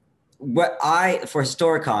know, for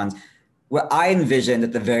Historicons, what I envisioned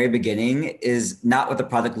at the very beginning is not what the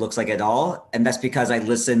product looks like at all. And that's because I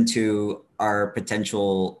listened to our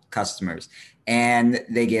potential customers and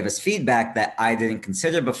they gave us feedback that I didn't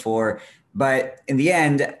consider before. But in the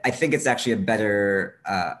end, I think it's actually a better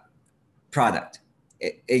product.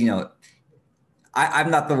 You know, I'm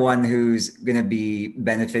not the one who's going to be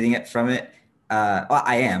benefiting it from it. Well,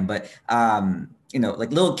 I am, but you know,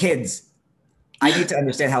 like little kids, I need to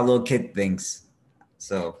understand how a little kid thinks.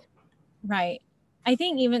 So. Right. I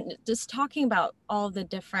think even just talking about all the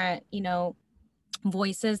different, you know,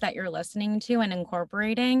 voices that you're listening to and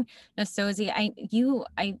incorporating, Nosozi,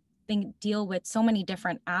 I think deal with so many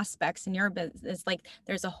different aspects in your business. Like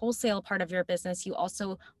there's a wholesale part of your business. You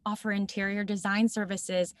also offer interior design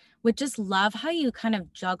services, which just love how you kind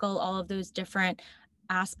of juggle all of those different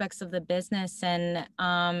aspects of the business and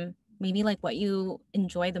maybe like what you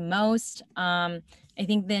enjoy the most. I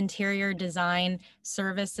think the interior design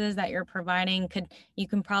services that you're providing you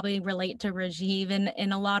can probably relate to Rajiv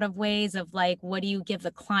in a lot of ways of like, what do you give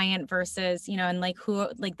the client versus, you know, and like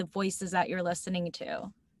like the voices that you're listening to.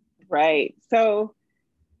 Right. So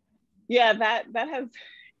yeah, that has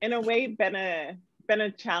in a way been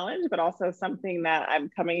a challenge, but also something that I'm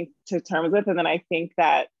coming to terms with. And then I think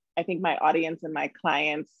my audience and my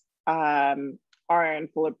clients are in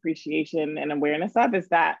full appreciation and awareness of is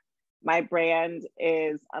that my brand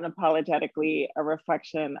is unapologetically a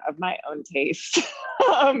reflection of my own taste.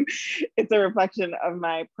 It's a reflection of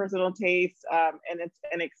my personal taste, and it's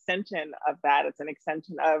an extension of that. It's an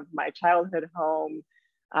extension of my childhood home,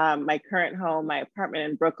 my current home, my apartment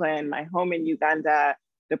in Brooklyn, my home in Uganda,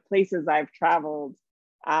 the places I've traveled,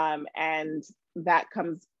 and that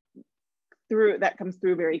comes through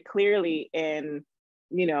very clearly in,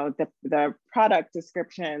 you know, the product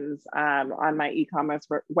descriptions on my e-commerce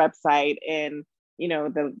website, and, you know,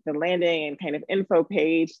 the landing and kind of info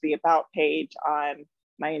page, the about page on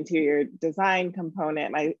my interior design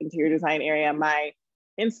component, my interior design area. My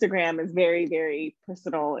Instagram is very, very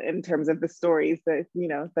personal in terms of the stories that, you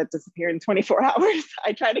know, that disappear in 24 hours.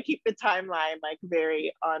 I try to keep the timeline like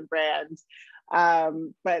very on brand.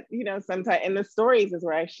 But, you know, sometimes in the stories is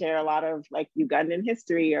where I share a lot of like Ugandan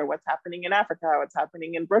history or what's happening in Africa, what's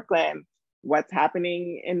happening in Brooklyn, what's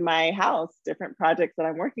happening in my house, different projects that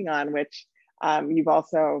I'm working on, which you've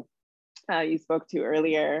also you spoke to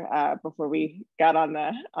earlier before we got on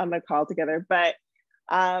the call together. But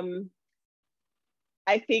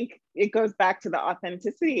I think it goes back to the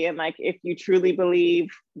authenticity, and like, if you truly believe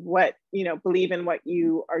believe in what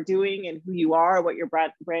you are doing and who you are, what your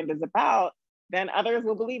brand is about, then others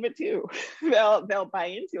will believe it too. they'll buy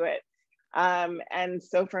into it. And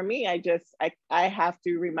so for me, I have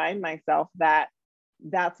to remind myself that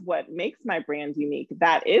that's what makes my brand unique.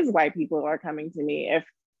 That is why people are coming to me. If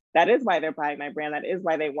that is why they're buying my brand, that is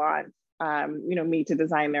why they want me to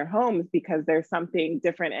design their homes, because there's something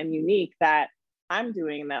different and unique that I'm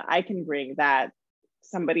doing that I can bring that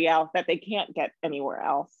somebody else, that they can't get anywhere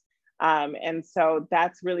else. And so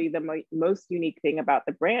that's really the most unique thing about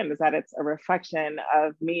the brand, is that it's a reflection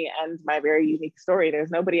of me and my very unique story. There's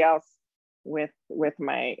nobody else with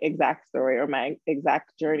my exact story or my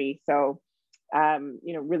exact journey. So,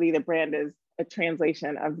 really the brand is a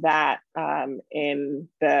translation of that in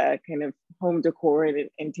the kind of home decor and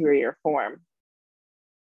interior form.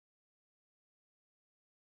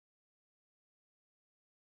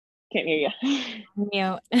 Can't hear you.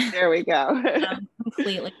 Mute. There we go.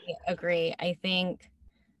 Completely agree. I think,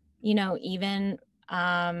 even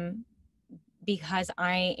because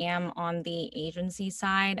I am on the agency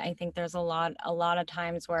side, I think there's a lot of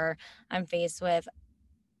times where I'm faced with,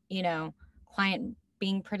 client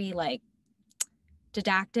being pretty like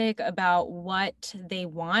didactic about what they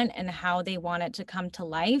want and how they want it to come to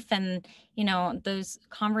life. And, those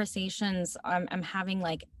conversations I'm having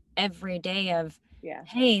like every day of, Yeah.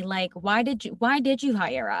 hey, like, why did you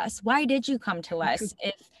hire us? Why did you come to us?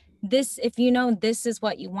 If this is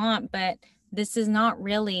what you want, but this is not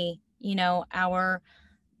really, our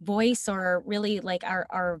voice or really like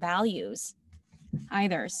our values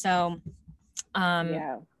either. So,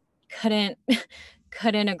 Yeah.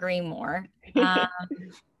 couldn't agree more. I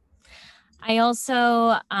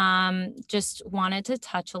also just wanted to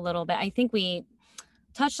touch a little bit. I think we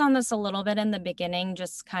touched on this a little bit in the beginning,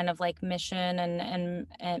 just kind of like mission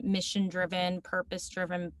and mission driven, purpose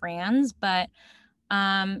driven brands. But,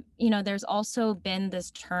 there's also been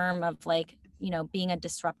this term of like, being a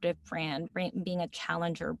disruptive brand, being a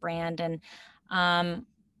challenger brand. And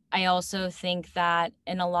I also think that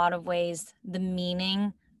in a lot of ways, the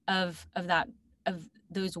meaning of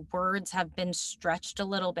those words have been stretched a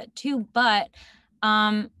little bit too, but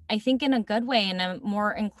I think in a good way, in a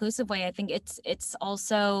more inclusive way. I think it's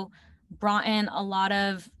also brought in a lot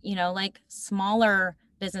of, like smaller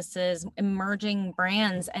businesses, emerging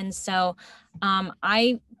brands. And so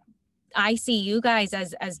I see you guys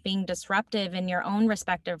as being disruptive in your own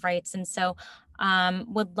respective rights. And so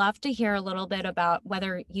would love to hear a little bit about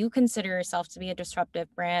whether you consider yourself to be a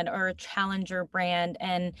disruptive brand or a challenger brand,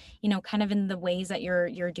 and, kind of in the ways that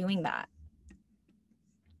you're doing that.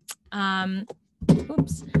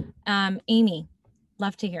 Amy,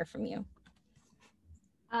 love to hear from you.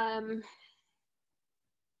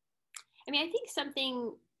 I think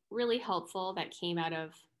something really helpful that came out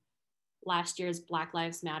of last year's Black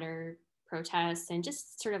Lives Matter protests and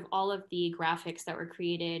just sort of all of the graphics that were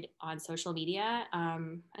created on social media.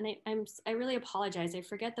 And I really apologize. I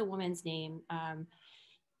forget the woman's name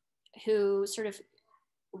who sort of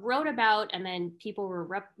wrote about, and then people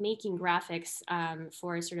were making graphics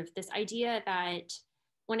for sort of this idea that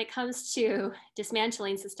when it comes to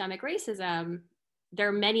dismantling systemic racism, there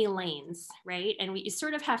are many lanes, right? And you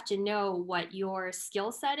sort of have to know what your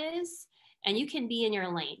skill set is, and you can be in your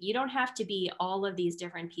lane. You don't have to be all of these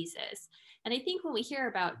different pieces. And I think when we hear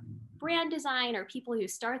about brand design or people who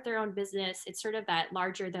start their own business, it's sort of that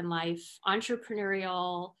larger than life,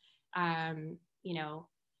 entrepreneurial,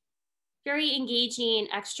 very engaging,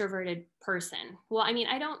 extroverted person. Well,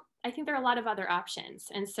 I think there are a lot of other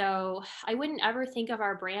options. And so I wouldn't ever think of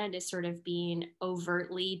our brand as sort of being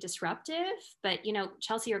overtly disruptive. But,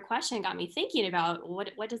 Chelsea, your question got me thinking about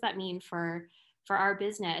what does that mean for our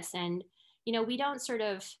business? And, we don't sort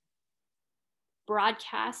of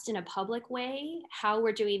broadcast in a public way how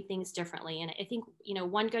we're doing things differently. And I think,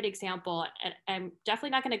 one good example, and I'm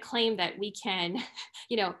definitely not going to claim that we can,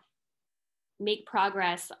 make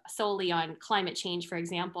progress solely on climate change, for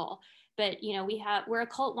example. But we're a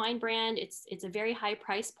cult wine brand. It's a very high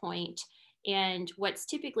price point. And what's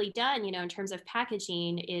typically done, in terms of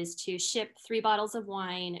packaging, is to ship 3 bottles of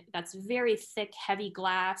wine that's very thick, heavy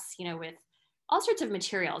glass, with all sorts of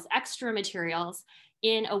materials, extra materials,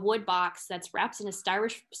 in a wood box that's wrapped in a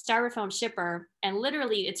styrofoam shipper. And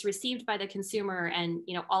literally it's received by the consumer, and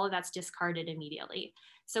all of that's discarded immediately.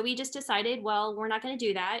 So we just decided, well, we're not going to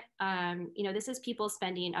do that. This is people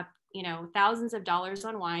spending up, thousands of dollars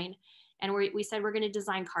on wine. And we said we're going to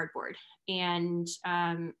design cardboard, and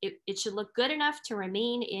it should look good enough to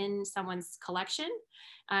remain in someone's collection,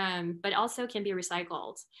 but also can be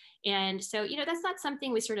recycled. And so, that's not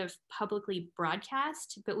something we sort of publicly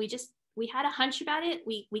broadcast, but we had a hunch about it.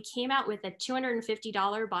 We came out with a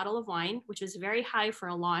 $250 bottle of wine, which was very high for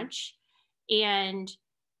a launch, and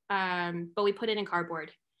but we put it in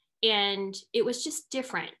cardboard. And it was just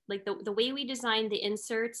different. Like the way we designed the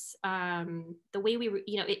inserts, the way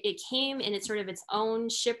it came in its sort of its own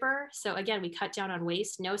shipper. So again, we cut down on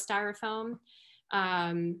waste, no styrofoam.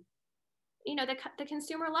 The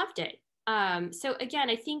consumer loved it. So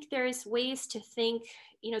again, I think there's ways to think,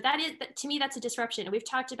 to me, that's a disruption. And we've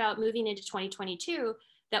talked about moving into 2022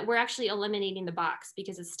 that we're actually eliminating the box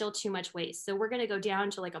because it's still too much waste. So we're going to go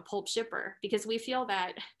down to like a pulp shipper because we feel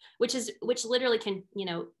that, which literally can,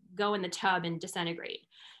 go in the tub and disintegrate.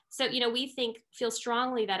 So, we feel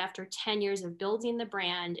strongly that after 10 years of building the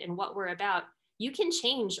brand and what we're about, you can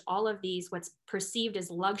change all of these, what's perceived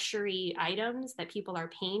as luxury items that people are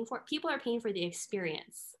paying for. People are paying for the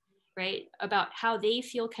experience, right? About how they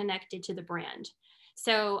feel connected to the brand.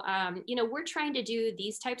 So, we're trying to do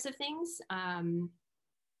these types of things,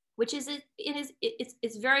 which is,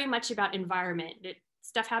 it's very much about environment.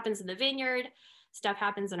 Stuff happens in the vineyard, stuff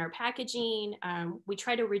happens in our packaging. We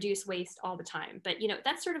try to reduce waste all the time, but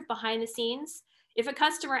that's sort of behind the scenes. If a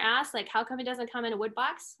customer asks, like, how come it doesn't come in a wood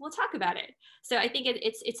box? We'll talk about it. So I think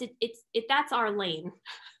that's our lane,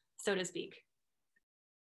 so to speak.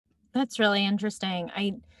 That's really interesting.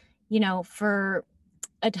 For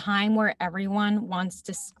a time where everyone wants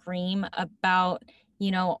to scream about,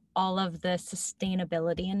 all of the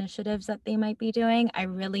sustainability initiatives that they might be doing, I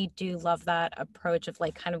really do love that approach of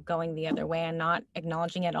like kind of going the other way and not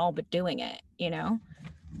acknowledging it all, but doing it,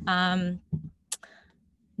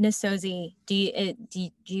 Nisozi, do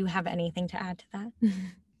you have anything to add to that?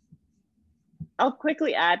 I'll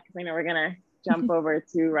quickly add, because I know we're gonna jump over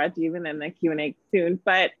to Rajiv and then the Q&A soon,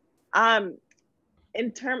 but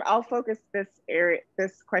I'll focus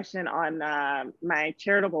this question on my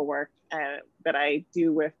charitable work that I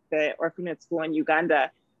do with the orphanage school in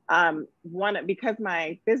Uganda. Because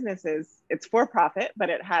my business it's for profit, but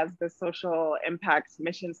it has the social impact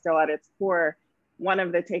mission still at its core. One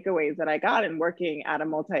of the takeaways that I got in working at a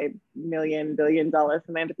multi-million, billion-dollar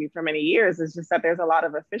philanthropy for many years is just that there's a lot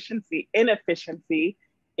of inefficiency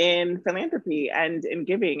in philanthropy and in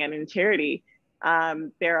giving and in charity.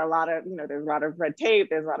 There are a lot of, there's a lot of red tape,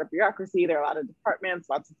 there's a lot of bureaucracy, there are a lot of departments,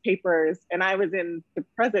 lots of papers. And I was in the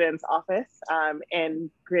president's office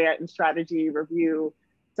in grant and strategy review.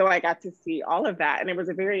 So I got to see all of that. And it was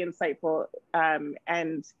a very insightful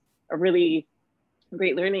and a really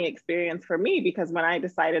great learning experience for me, because when I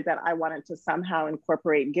decided that I wanted to somehow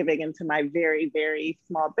incorporate giving into my very, very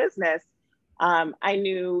small business, I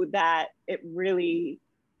knew that it really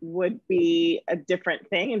would be a different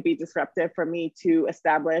thing and be disruptive for me to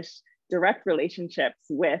establish direct relationships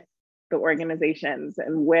with the organizations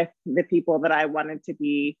and with the people that I wanted to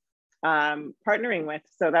be partnering with.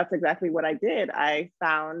 So that's exactly what I did. I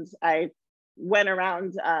went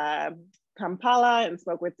around Kampala and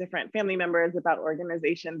spoke with different family members about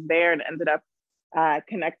organizations there, and ended up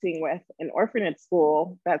connecting with an orphanage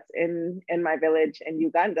school that's in my village in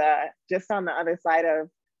Uganda, just on the other side of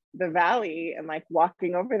the valley, and like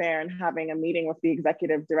walking over there and having a meeting with the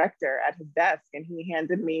executive director at his desk. And he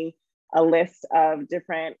handed me a list of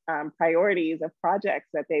different priorities of projects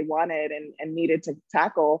that they wanted and needed to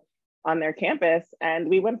tackle on their campus. And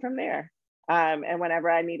we went from there. And whenever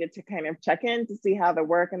I needed to kind of check in to see how the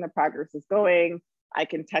work and the progress is going, I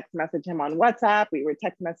can text message him on WhatsApp. We were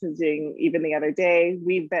text messaging even the other day.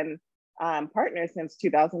 We've been partners since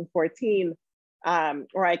 2014.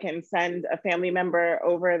 Or I can send a family member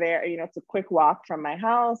over there. It's a quick walk from my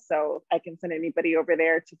house, so I can send anybody over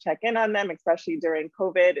there to check in on them, especially during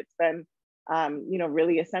COVID. It's been,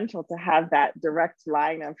 really essential to have that direct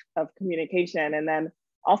line of communication. And then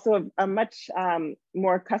also a much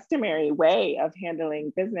more customary way of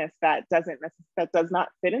handling business that does not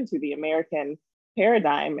fit into the American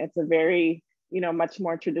paradigm. It's a very, much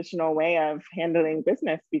more traditional way of handling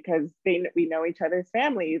business, because we know each other's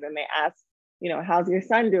families, and they ask, how's your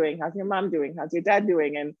son doing? How's your mom doing? How's your dad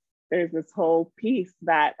doing? And there's this whole piece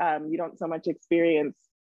that you don't so much experience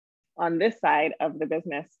on this side of the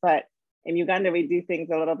business. But in Uganda, we do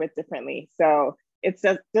things a little bit differently. So it's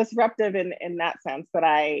just disruptive in that sense. But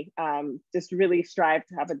I just really strive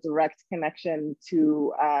to have a direct connection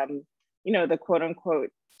to, the quote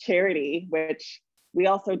unquote charity, which we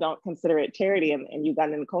also don't consider it charity in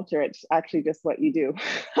Ugandan culture. It's actually just what you do.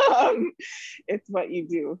 It's what you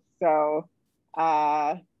do. So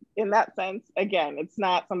in that sense, again, it's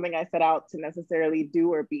not something I set out to necessarily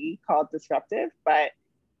do or be called disruptive, but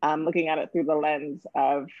looking at it through the lens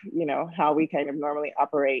of, you know, how we kind of normally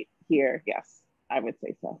operate here. Yes, I would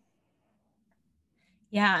say so.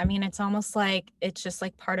 Yeah, I mean, it's almost like it's just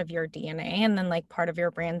like part of your DNA and then like part of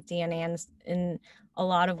your brand's DNA and in a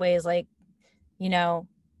lot of ways, like, you know,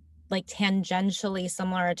 like tangentially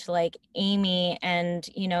similar to like Amy and,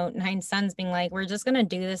 you know, Nine Sons being like, we're just going to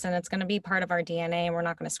do this and it's going to be part of our DNA and we're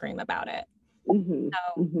not going to scream about it. Mm-hmm.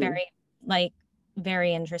 So Mm-hmm.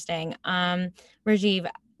 very interesting. Rajiv,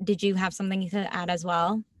 did you have something to add as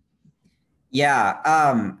well?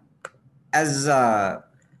 Yeah. As I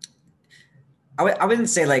wouldn't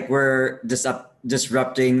say like we're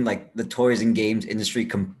disrupting like the toys and games industry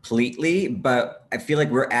completely, but I feel like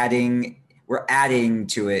we're adding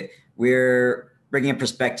to it. We're bringing a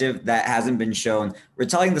perspective that hasn't been shown. We're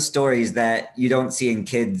telling the stories that you don't see in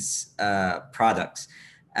kids' products.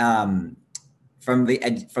 From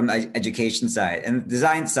the education side and the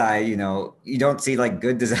design side, you know, you don't see like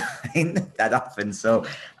good design that often. So,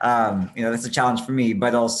 you know, that's a challenge for me,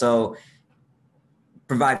 but also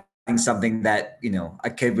providing something that, you know, a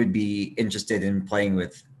kid would be interested in playing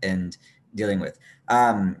with and dealing with.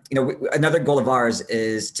 You know, another goal of ours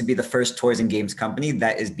is to be the first toys and games company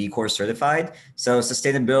that is B Corp certified. So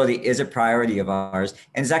sustainability is a priority of ours,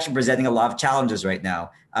 and it's actually presenting a lot of challenges right now.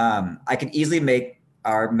 I can easily make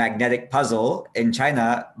our magnetic puzzle in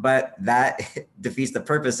China, but that defeats the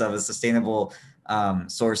purpose of a sustainable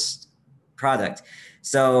sourced product.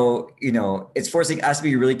 So, you know, it's forcing us to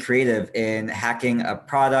be really creative in hacking a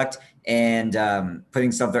product and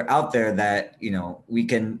putting something out there that, you know, we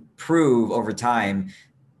can prove over time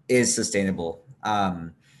is sustainable. Yeah,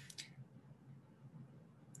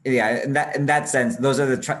 in that sense, those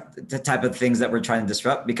are the type of things that we're trying to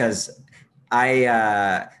disrupt, because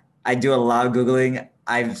I do a lot of Googling.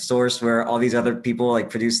 I've sourced where all these other people like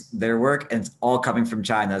produce their work, and it's all coming from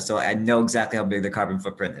China. So I know exactly how big the carbon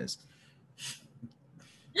footprint is.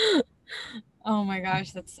 Oh my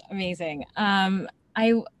gosh, that's amazing. I'm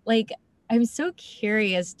so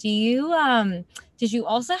curious. Did you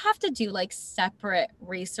also have to do like separate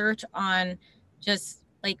research on just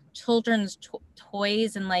like children's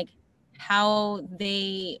toys and like how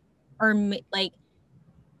they are like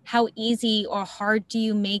how easy or hard do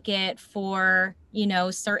you make it for, you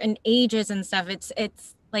know, certain ages and stuff? It's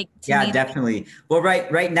like to Yeah, me. definitely. Well,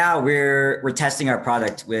 right now we're testing our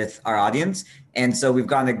product with our audience, and so we've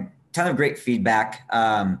gotten a ton of great feedback.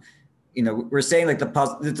 You know, we're saying like the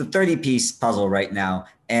puzzle, it's a 30-piece puzzle right now,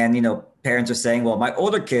 and you know, parents are saying, well, my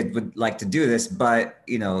older kid would like to do this, but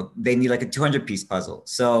you know, they need like a 200-piece puzzle.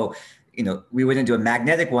 So, you know, we wouldn't do a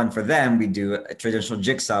magnetic one for them. We do a traditional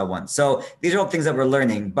jigsaw one. So these are all things that we're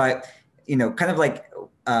learning, but you know, kind of like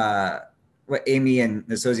what Amy and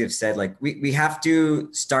the associate have said, like we have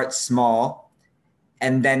to start small,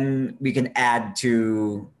 and then we can add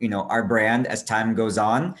to, you know, our brand as time goes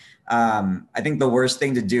on. I think the worst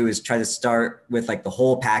thing to do is try to start with like the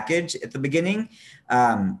whole package at the beginning.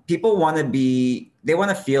 People want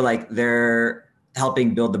to feel like they're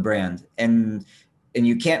helping build the brand, and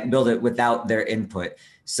you can't build it without their input.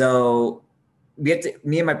 So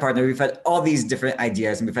me and my partner, we've had all these different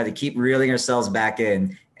ideas, and we've had to keep reeling ourselves back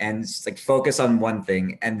in and just like focus on one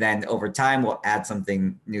thing, and then over time we'll add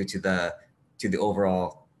something new to the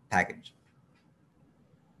overall package.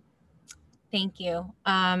 Thank you.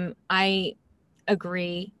 I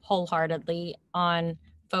agree wholeheartedly on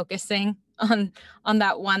focusing on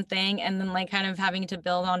that one thing and then like kind of having to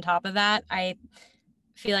build on top of that. I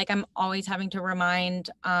feel like I'm always having to remind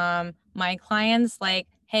my clients like,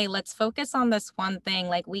 hey, let's focus on this one thing.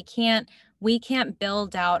 Like we can't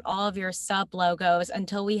build out all of your sub logos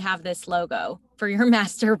until we have this logo for your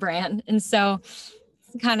master brand. And so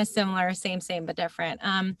it's kind of similar, same but different.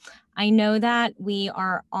 I know that we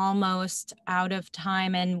are almost out of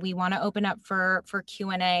time and we want to open up for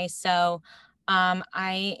Q&A. So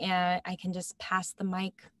I can just pass the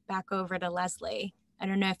mic back over to Leslie. I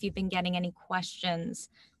don't know if you've been getting any questions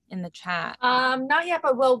in the chat. Not yet,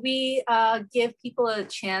 but will we give people a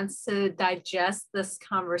chance to digest this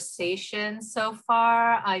conversation so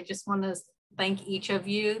far? I just want to thank each of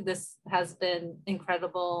you. This has been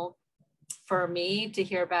incredible for me to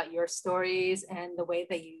hear about your stories and the way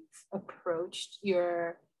that you've approached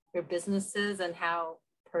your businesses and how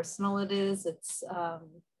personal it is.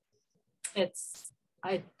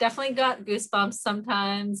 I definitely got goosebumps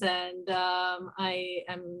sometimes, and I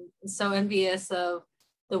am so envious of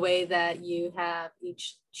the way that you have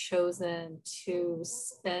each chosen to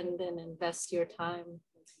spend and invest your time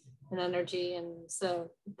and energy. And so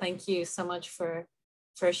thank you so much for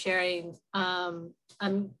for sharing. I'm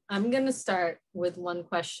going to start with one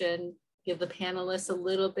question, give the panelists a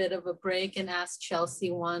little bit of a break, and ask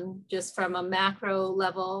Chelsea one, just from a macro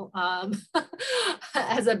level.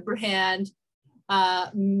 As a brand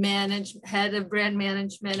head of brand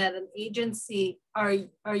management at an agency,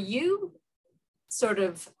 are you sort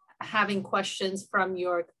of having questions from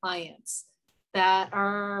your clients that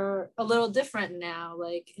are a little different now,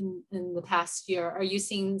 like in the past year? Are you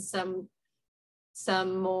seeing some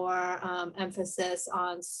more emphasis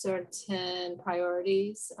on certain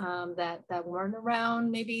priorities that weren't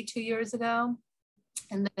around maybe 2 years ago?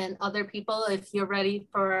 And then other people, if you're ready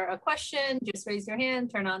for a question, just raise your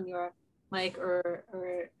hand, turn on your mic, or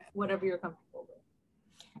whatever you're comfortable with.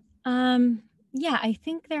 Yeah, I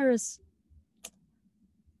think there's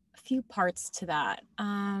a few parts to that.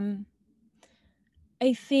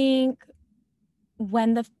 I think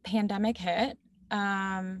when the pandemic hit,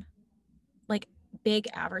 like big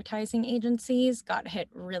advertising agencies got hit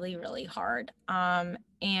really, really hard.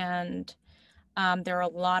 And there were a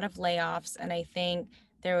lot of layoffs, and I think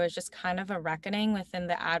there was just kind of a reckoning within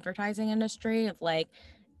the advertising industry of like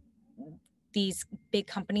these big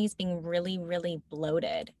companies being really, really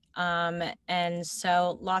bloated. And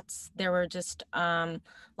so there were just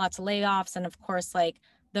lots of layoffs. And of course, like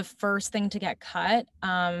the first thing to get cut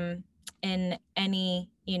in any,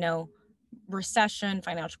 recession,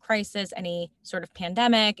 financial crisis, any sort of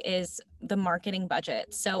pandemic is the marketing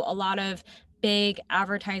budget. So a lot of big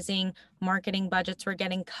advertising marketing budgets were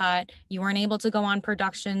getting cut. You weren't able to go on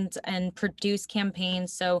productions and produce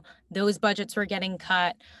campaigns. So those budgets were getting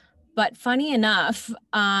cut. But funny enough,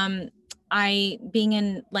 I being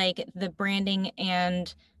in like the branding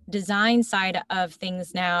and design side of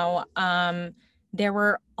things now, there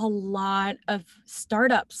were a lot of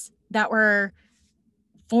startups that were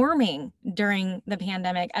forming during the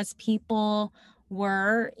pandemic as people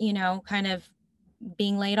were, kind of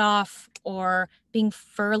being laid off or being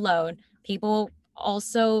furloughed. People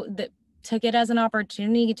also took it as an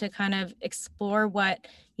opportunity to kind of explore what,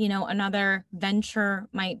 another venture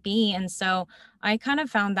might be. And so I kind of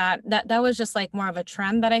found that was just like more of a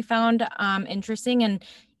trend that I found interesting. And,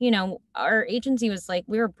 our agency was like,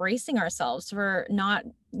 we were bracing ourselves for not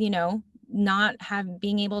being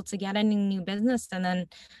able to get any new business. And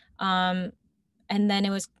then it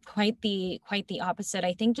was quite the opposite.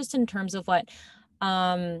 I think just in terms of what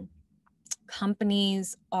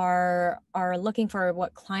companies are looking for,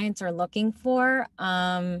 what clients are looking for.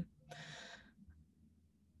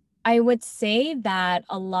 I would say that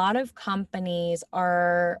a lot of companies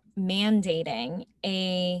are mandating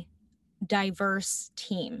a diverse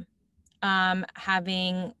team,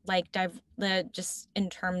 having like just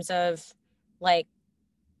in terms of like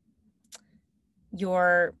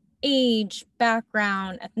your age,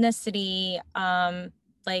 background, ethnicity,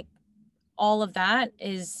 like all of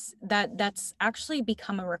that's actually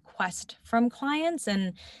become a request from clients.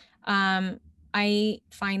 And I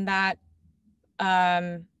find that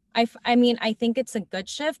I mean, I think it's a good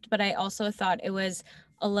shift, but I also thought it was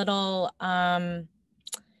a little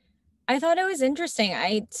I thought it was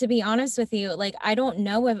interesting. To be honest with you, like I don't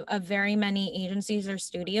know of very many agencies or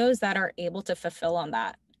studios that are able to fulfill on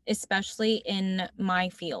that, especially in my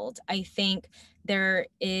field. I think there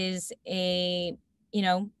is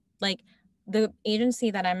like the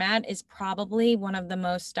agency that I'm at is probably one of the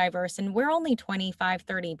most diverse, and we're only 25,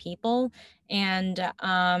 30 people. And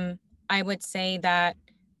I would say that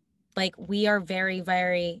like we are very,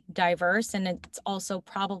 very diverse. And it's also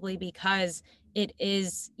probably because it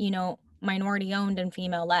is, minority owned and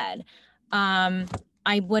female led. I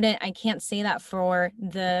can't say that for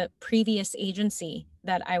the previous agency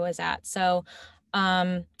that I was at. So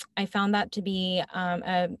I found that to be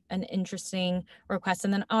an interesting request.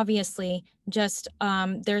 And then obviously just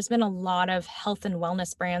there's been a lot of health and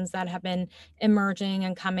wellness brands that have been emerging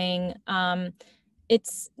and coming.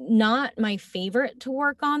 It's not my favorite to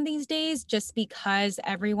work on these days, just because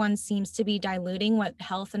everyone seems to be diluting what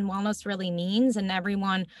health and wellness really means. And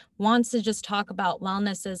everyone wants to just talk about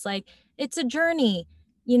wellness as like, it's a journey,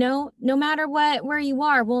 no matter where you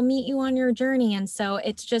are, we'll meet you on your journey. And so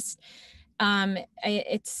it's just, I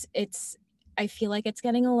feel like it's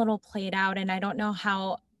getting a little played out, and I don't know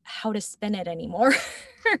how to spin it anymore.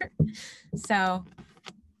 So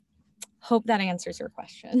hope that answers your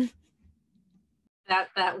question.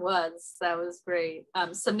 That was great.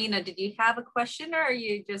 Samina, did you have a question, or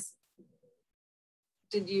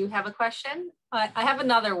did you have a question? I have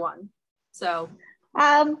another one. So.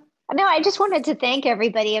 No, I just wanted to thank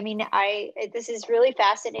everybody. I mean, this is really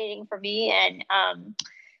fascinating for me, and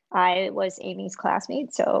I was Amy's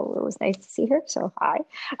classmate, so it was nice to see her. So hi.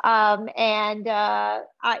 I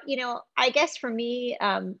guess for me,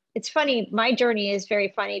 it's funny. My journey is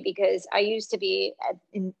very funny because I used to be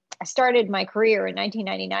I started my career in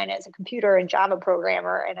 1999 as a computer and Java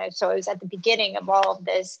programmer, and so I was at the beginning of all of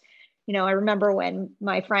this. I remember when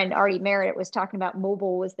my friend Artie Merritt was talking about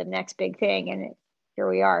mobile was the next big thing, and here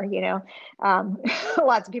we are.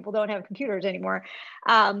 Lots of people don't have computers anymore,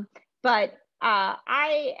 but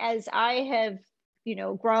as I have,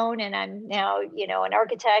 grown, and I'm now, an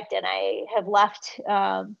architect, and I have left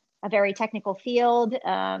a very technical field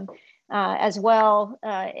as well,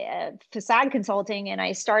 facade consulting, and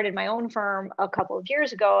I started my own firm a couple of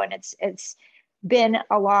years ago, and it's been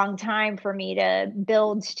a long time for me to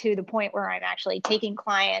build to the point where I'm actually taking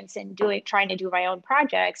clients and trying to do my own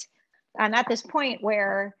projects. I'm at this point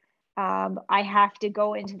where I have to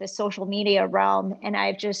go into the social media realm, and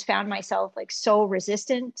I've just found myself like so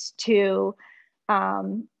resistant to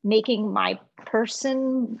making my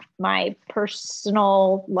personal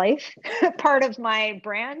life part of my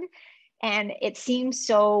brand. And it seems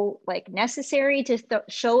so like necessary to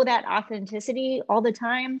show that authenticity all the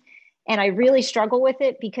time. And I really struggle with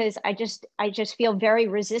it because I just feel very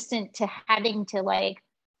resistant to having to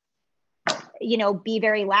be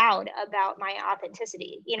very loud about my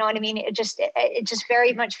authenticity. You know what I mean? It just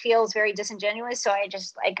very much feels very disingenuous. So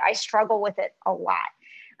I struggle with it a lot.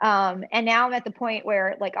 And now I'm at the point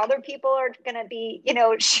where like other people are going to be,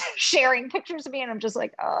 sharing pictures of me, and I'm just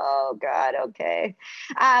like, oh God, okay.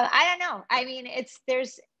 I don't know. I mean,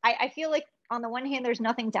 I feel like on the one hand, there's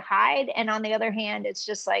nothing to hide. And on the other hand, it's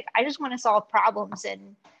just like, I just want to solve problems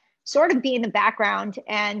and sort of be in the background.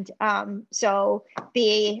 And so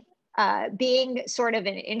being sort of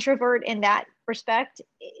an introvert in that respect,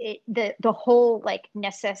 the whole like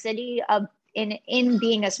necessity of in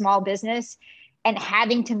being a small business and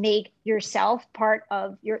having to make yourself part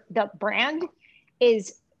of the brand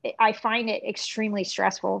I find it extremely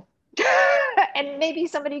stressful. And maybe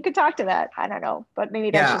somebody could talk to that. I don't know, but maybe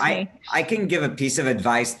that's just me. I can give a piece of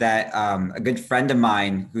advice that a good friend of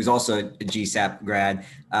mine, who's also a GSAP grad,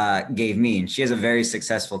 gave me, and she has a very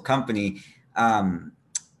successful company.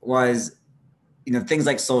 Was, things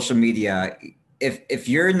like social media. If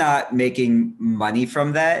you're not making money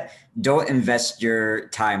from that, don't invest your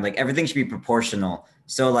time. Like everything should be proportional.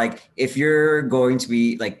 So like if you're going to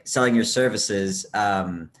be like selling your services,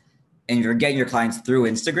 and you're getting your clients through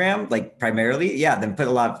Instagram, like primarily, yeah, then put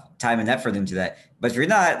a lot of time and effort into that. But if you're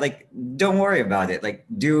not, like, don't worry about it. Like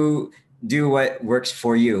do what works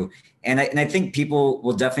for you. And I think people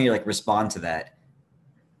will definitely like respond to that.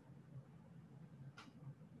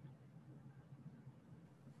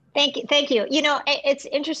 Thank you. It's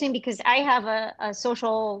interesting because I have a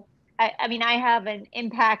social, I mean, I have an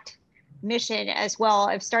impact mission as well.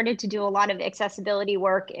 I've started to do a lot of accessibility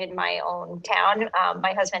work in my own town.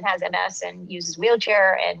 My husband has MS and uses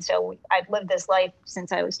wheelchair. And so I've lived this life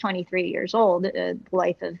since I was 23 years old, a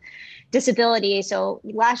life of disability. So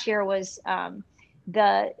last year was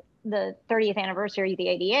the 30th anniversary of the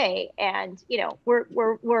ADA, and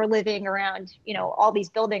we're living around all these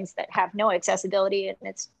buildings that have no accessibility,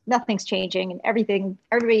 and nothing's changing, and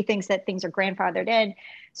everybody thinks that things are grandfathered in.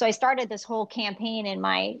 So I started this whole campaign in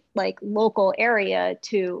my like local area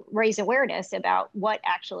to raise awareness about what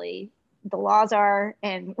actually the laws are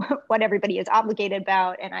and what everybody is obligated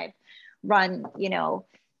about. And I've run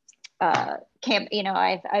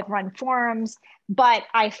I've run forums, but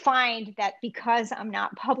I find that because I'm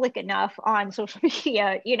not public enough on social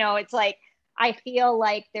media, it's like, I feel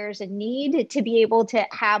like there's a need to be able to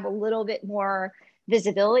have a little bit more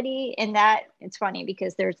visibility in that. It's funny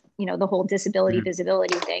because there's, the whole disability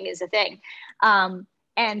visibility thing is a thing.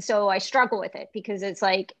 And so I struggle with it because it's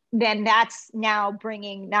like, then that's now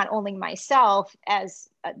bringing not only myself as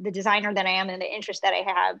the designer that I am and the interest that I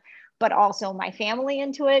have, but also my family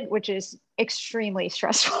into it, which is extremely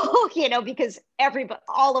stressful, because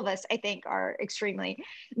all of us, I think, are extremely,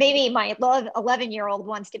 maybe my 11-year-old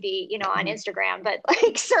wants to be, on Instagram, but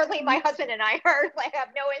like certainly my husband and I have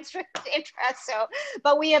no interest. So,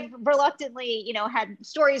 but we have reluctantly, had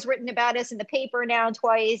stories written about us in the paper now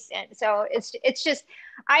twice. And so it's just,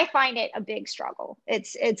 I find it a big struggle.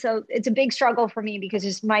 It's a big struggle for me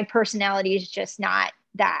because my personality is just not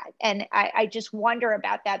that. And I just wonder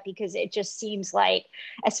about that because it just seems like,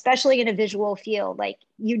 especially in a visual field, like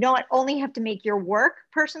you not only have to make your work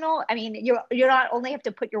personal. I mean, you not only have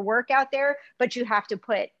to put your work out there, but you have to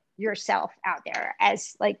put yourself out there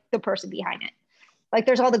as like the person behind it. Like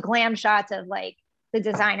there's all the glam shots of like the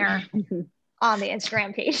designer on the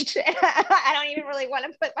Instagram page. I don't even really want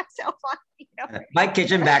to put myself on, you know. My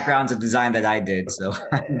kitchen background's a design that I did, so.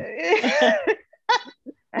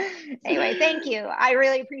 Anyway, thank you. I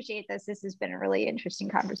really appreciate this. This has been a really interesting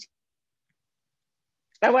conversation.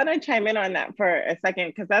 I want to chime in on that for a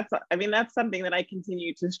second, because that's something that I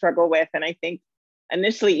continue to struggle with. And I think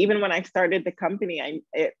initially, even when I started the company,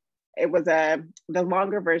 it was the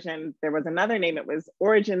longer version. There was another name. It was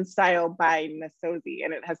Origin Style by Nasozi,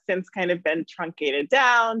 and it has since kind of been truncated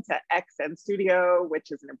down to XN Studio,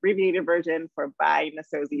 which is an abbreviated version for by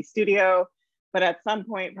Nasozi Studio. But at some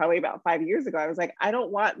point, probably about 5 years ago, I was like, I don't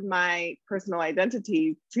want my personal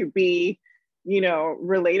identity to be, you know,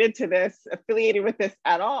 related to this, affiliated with this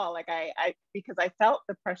at all. Like because I felt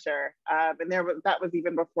the pressure, and that was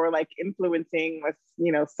even before like influencing was,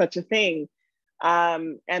 you know, such a thing.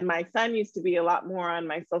 And my son used to be a lot more on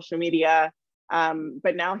my social media,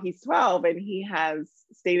 but now he's 12 and he has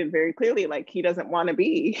stated very clearly, like, he doesn't want to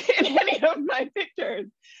be in any of my pictures.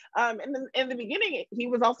 And then in the beginning, he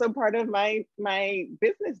was also part of my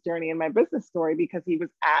business journey and my business story, because he was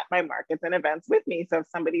at my markets and events with me. So if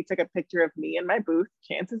somebody took a picture of me in my booth,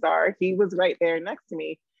 chances are he was right there next to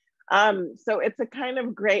me. So it's a kind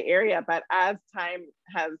of gray area, but as time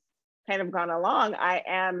has kind of gone along, I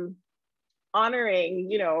am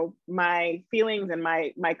honoring, you know, my feelings and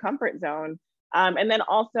my comfort zone. And then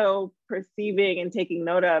also perceiving and taking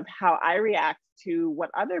note of how I react to what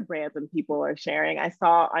other brands and people are sharing. I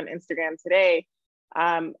saw on Instagram today,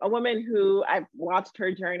 a woman who I've watched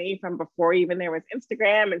her journey from before even there was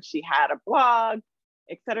Instagram, and she had a blog,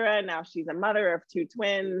 etc. Now she's a mother of 2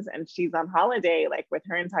 twins, and she's on holiday like with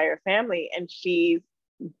her entire family, and she's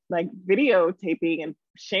like videotaping and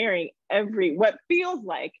sharing what feels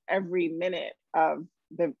like every minute of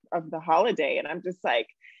the holiday. And I'm just like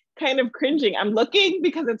kind of cringing. I'm looking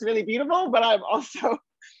because it's really beautiful, but I'm also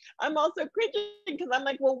cringing because I'm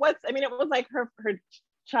like, well, it was like her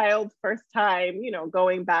child's first time, you know,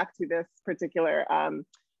 going back to this particular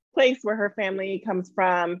place where her family comes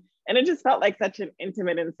from. And it just felt like such an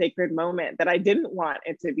intimate and sacred moment that I didn't want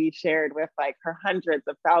it to be shared with like her hundreds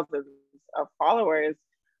of thousands of followers.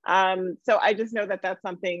 So I just know that that's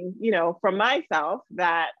something, you know, from myself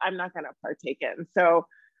that I'm not going to partake in. So,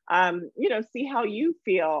 you know, see how you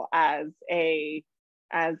feel as a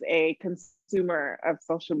consumer of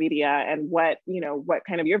social media, and what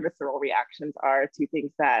kind of your visceral reactions are to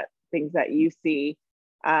things that you see,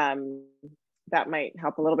 that might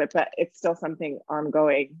help a little bit, but it's still something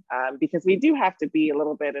ongoing, because we do have to be a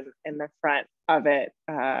little bit in the front of it.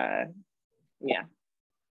 Yeah.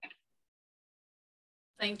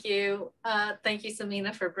 Thank you. Thank you,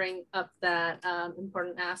 Samina, for bringing up that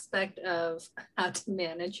important aspect of how to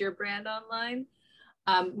manage your brand online.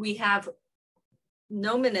 We have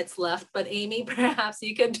no minutes left, but Amy, perhaps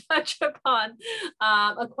you could touch upon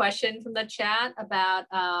a question from the chat about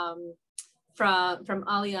from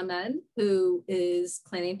Ali Ahmed, who is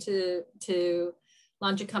planning to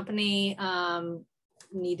launch a company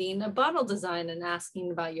needing a bottle design and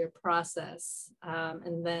asking about your process.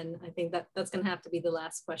 And then I think that's going to have to be the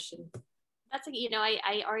last question. That's, you know,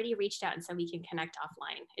 I already reached out and said we can connect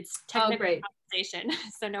offline. It's technical conversation,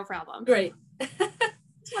 so no problem. Great. I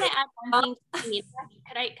just want to add one thing to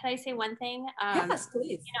Samina. Could I say one thing? Yes,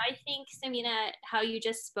 please. You know, I think, Samina, how you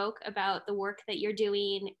just spoke about the work that you're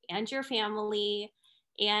doing and your family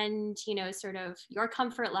and, you know, sort of your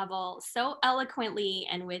comfort level so eloquently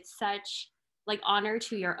and with such like honor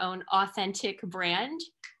to your own authentic brand.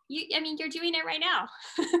 You're doing it right now.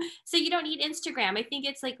 So you don't need Instagram. I think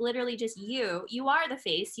it's like literally just you are the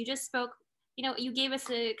face. You just spoke, you know, you gave us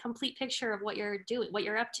a complete picture of what you're doing, what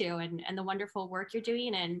you're up to, and the wonderful work you're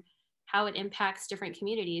doing and how it impacts different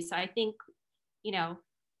communities. So I think, you know,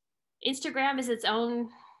 Instagram is its own,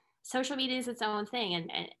 social media is its own thing.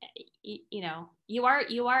 And you know, you are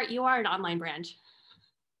an online brand.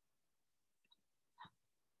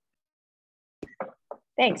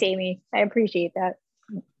 Thanks, Amy. I appreciate that.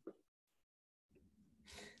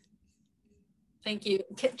 Thank you.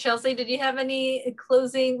 Chelsea, did you have any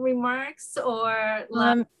closing remarks or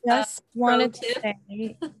just wanted to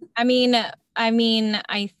say, I mean,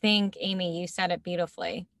 I think, Amy, you said it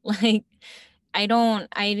beautifully. Like,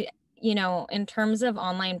 you know, in terms of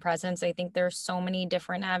online presence, I think there's so many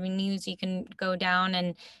different avenues you can go down,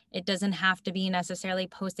 and it doesn't have to be necessarily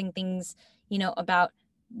posting things, you know, about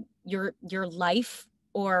your life,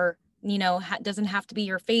 or, you know, doesn't have to be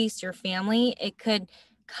your face, your family. It could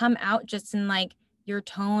come out just in like your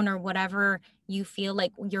tone or whatever you feel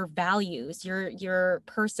like, your values, your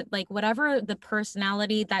person, like whatever the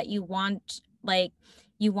personality that you want, like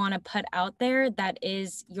you want to put out there, that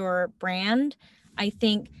is your brand. I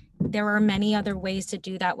think there are many other ways to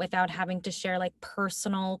do that without having to share like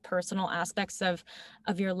personal aspects of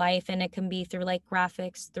your life. And it can be through like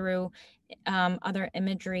graphics, through other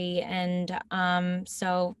imagery. And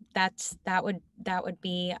so that would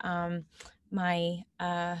be my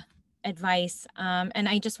advice. And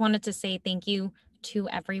I just wanted to say thank you to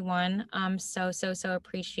everyone. So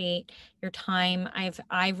appreciate your time.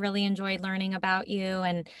 I've really enjoyed learning about you,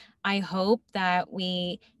 and I hope that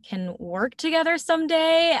we can work together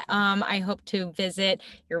someday. I hope to visit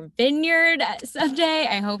your vineyard someday.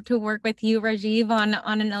 I hope to work with you, Rajiv,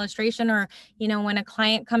 on an illustration, or, you know, when a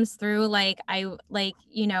client comes through,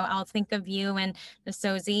 I'll think of you and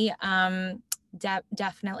Nasozi.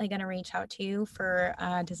 Definitely going to reach out to you for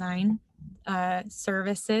design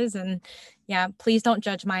services. And yeah, please don't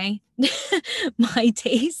judge my my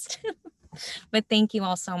taste. But thank you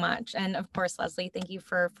all so much. And of course, Leslie, thank you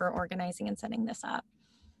for organizing and setting this up.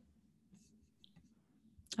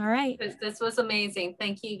 All right. This was amazing.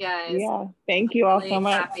 Thank you guys. Yeah, thank you all so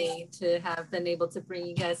much. Happy to have been able to bring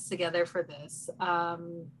you guys together for this.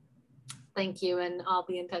 Thank you, and I'll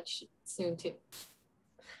be in touch soon too.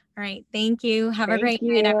 All right. Thank you. Have a great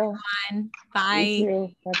night, everyone. Bye. You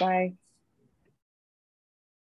too. Bye-bye.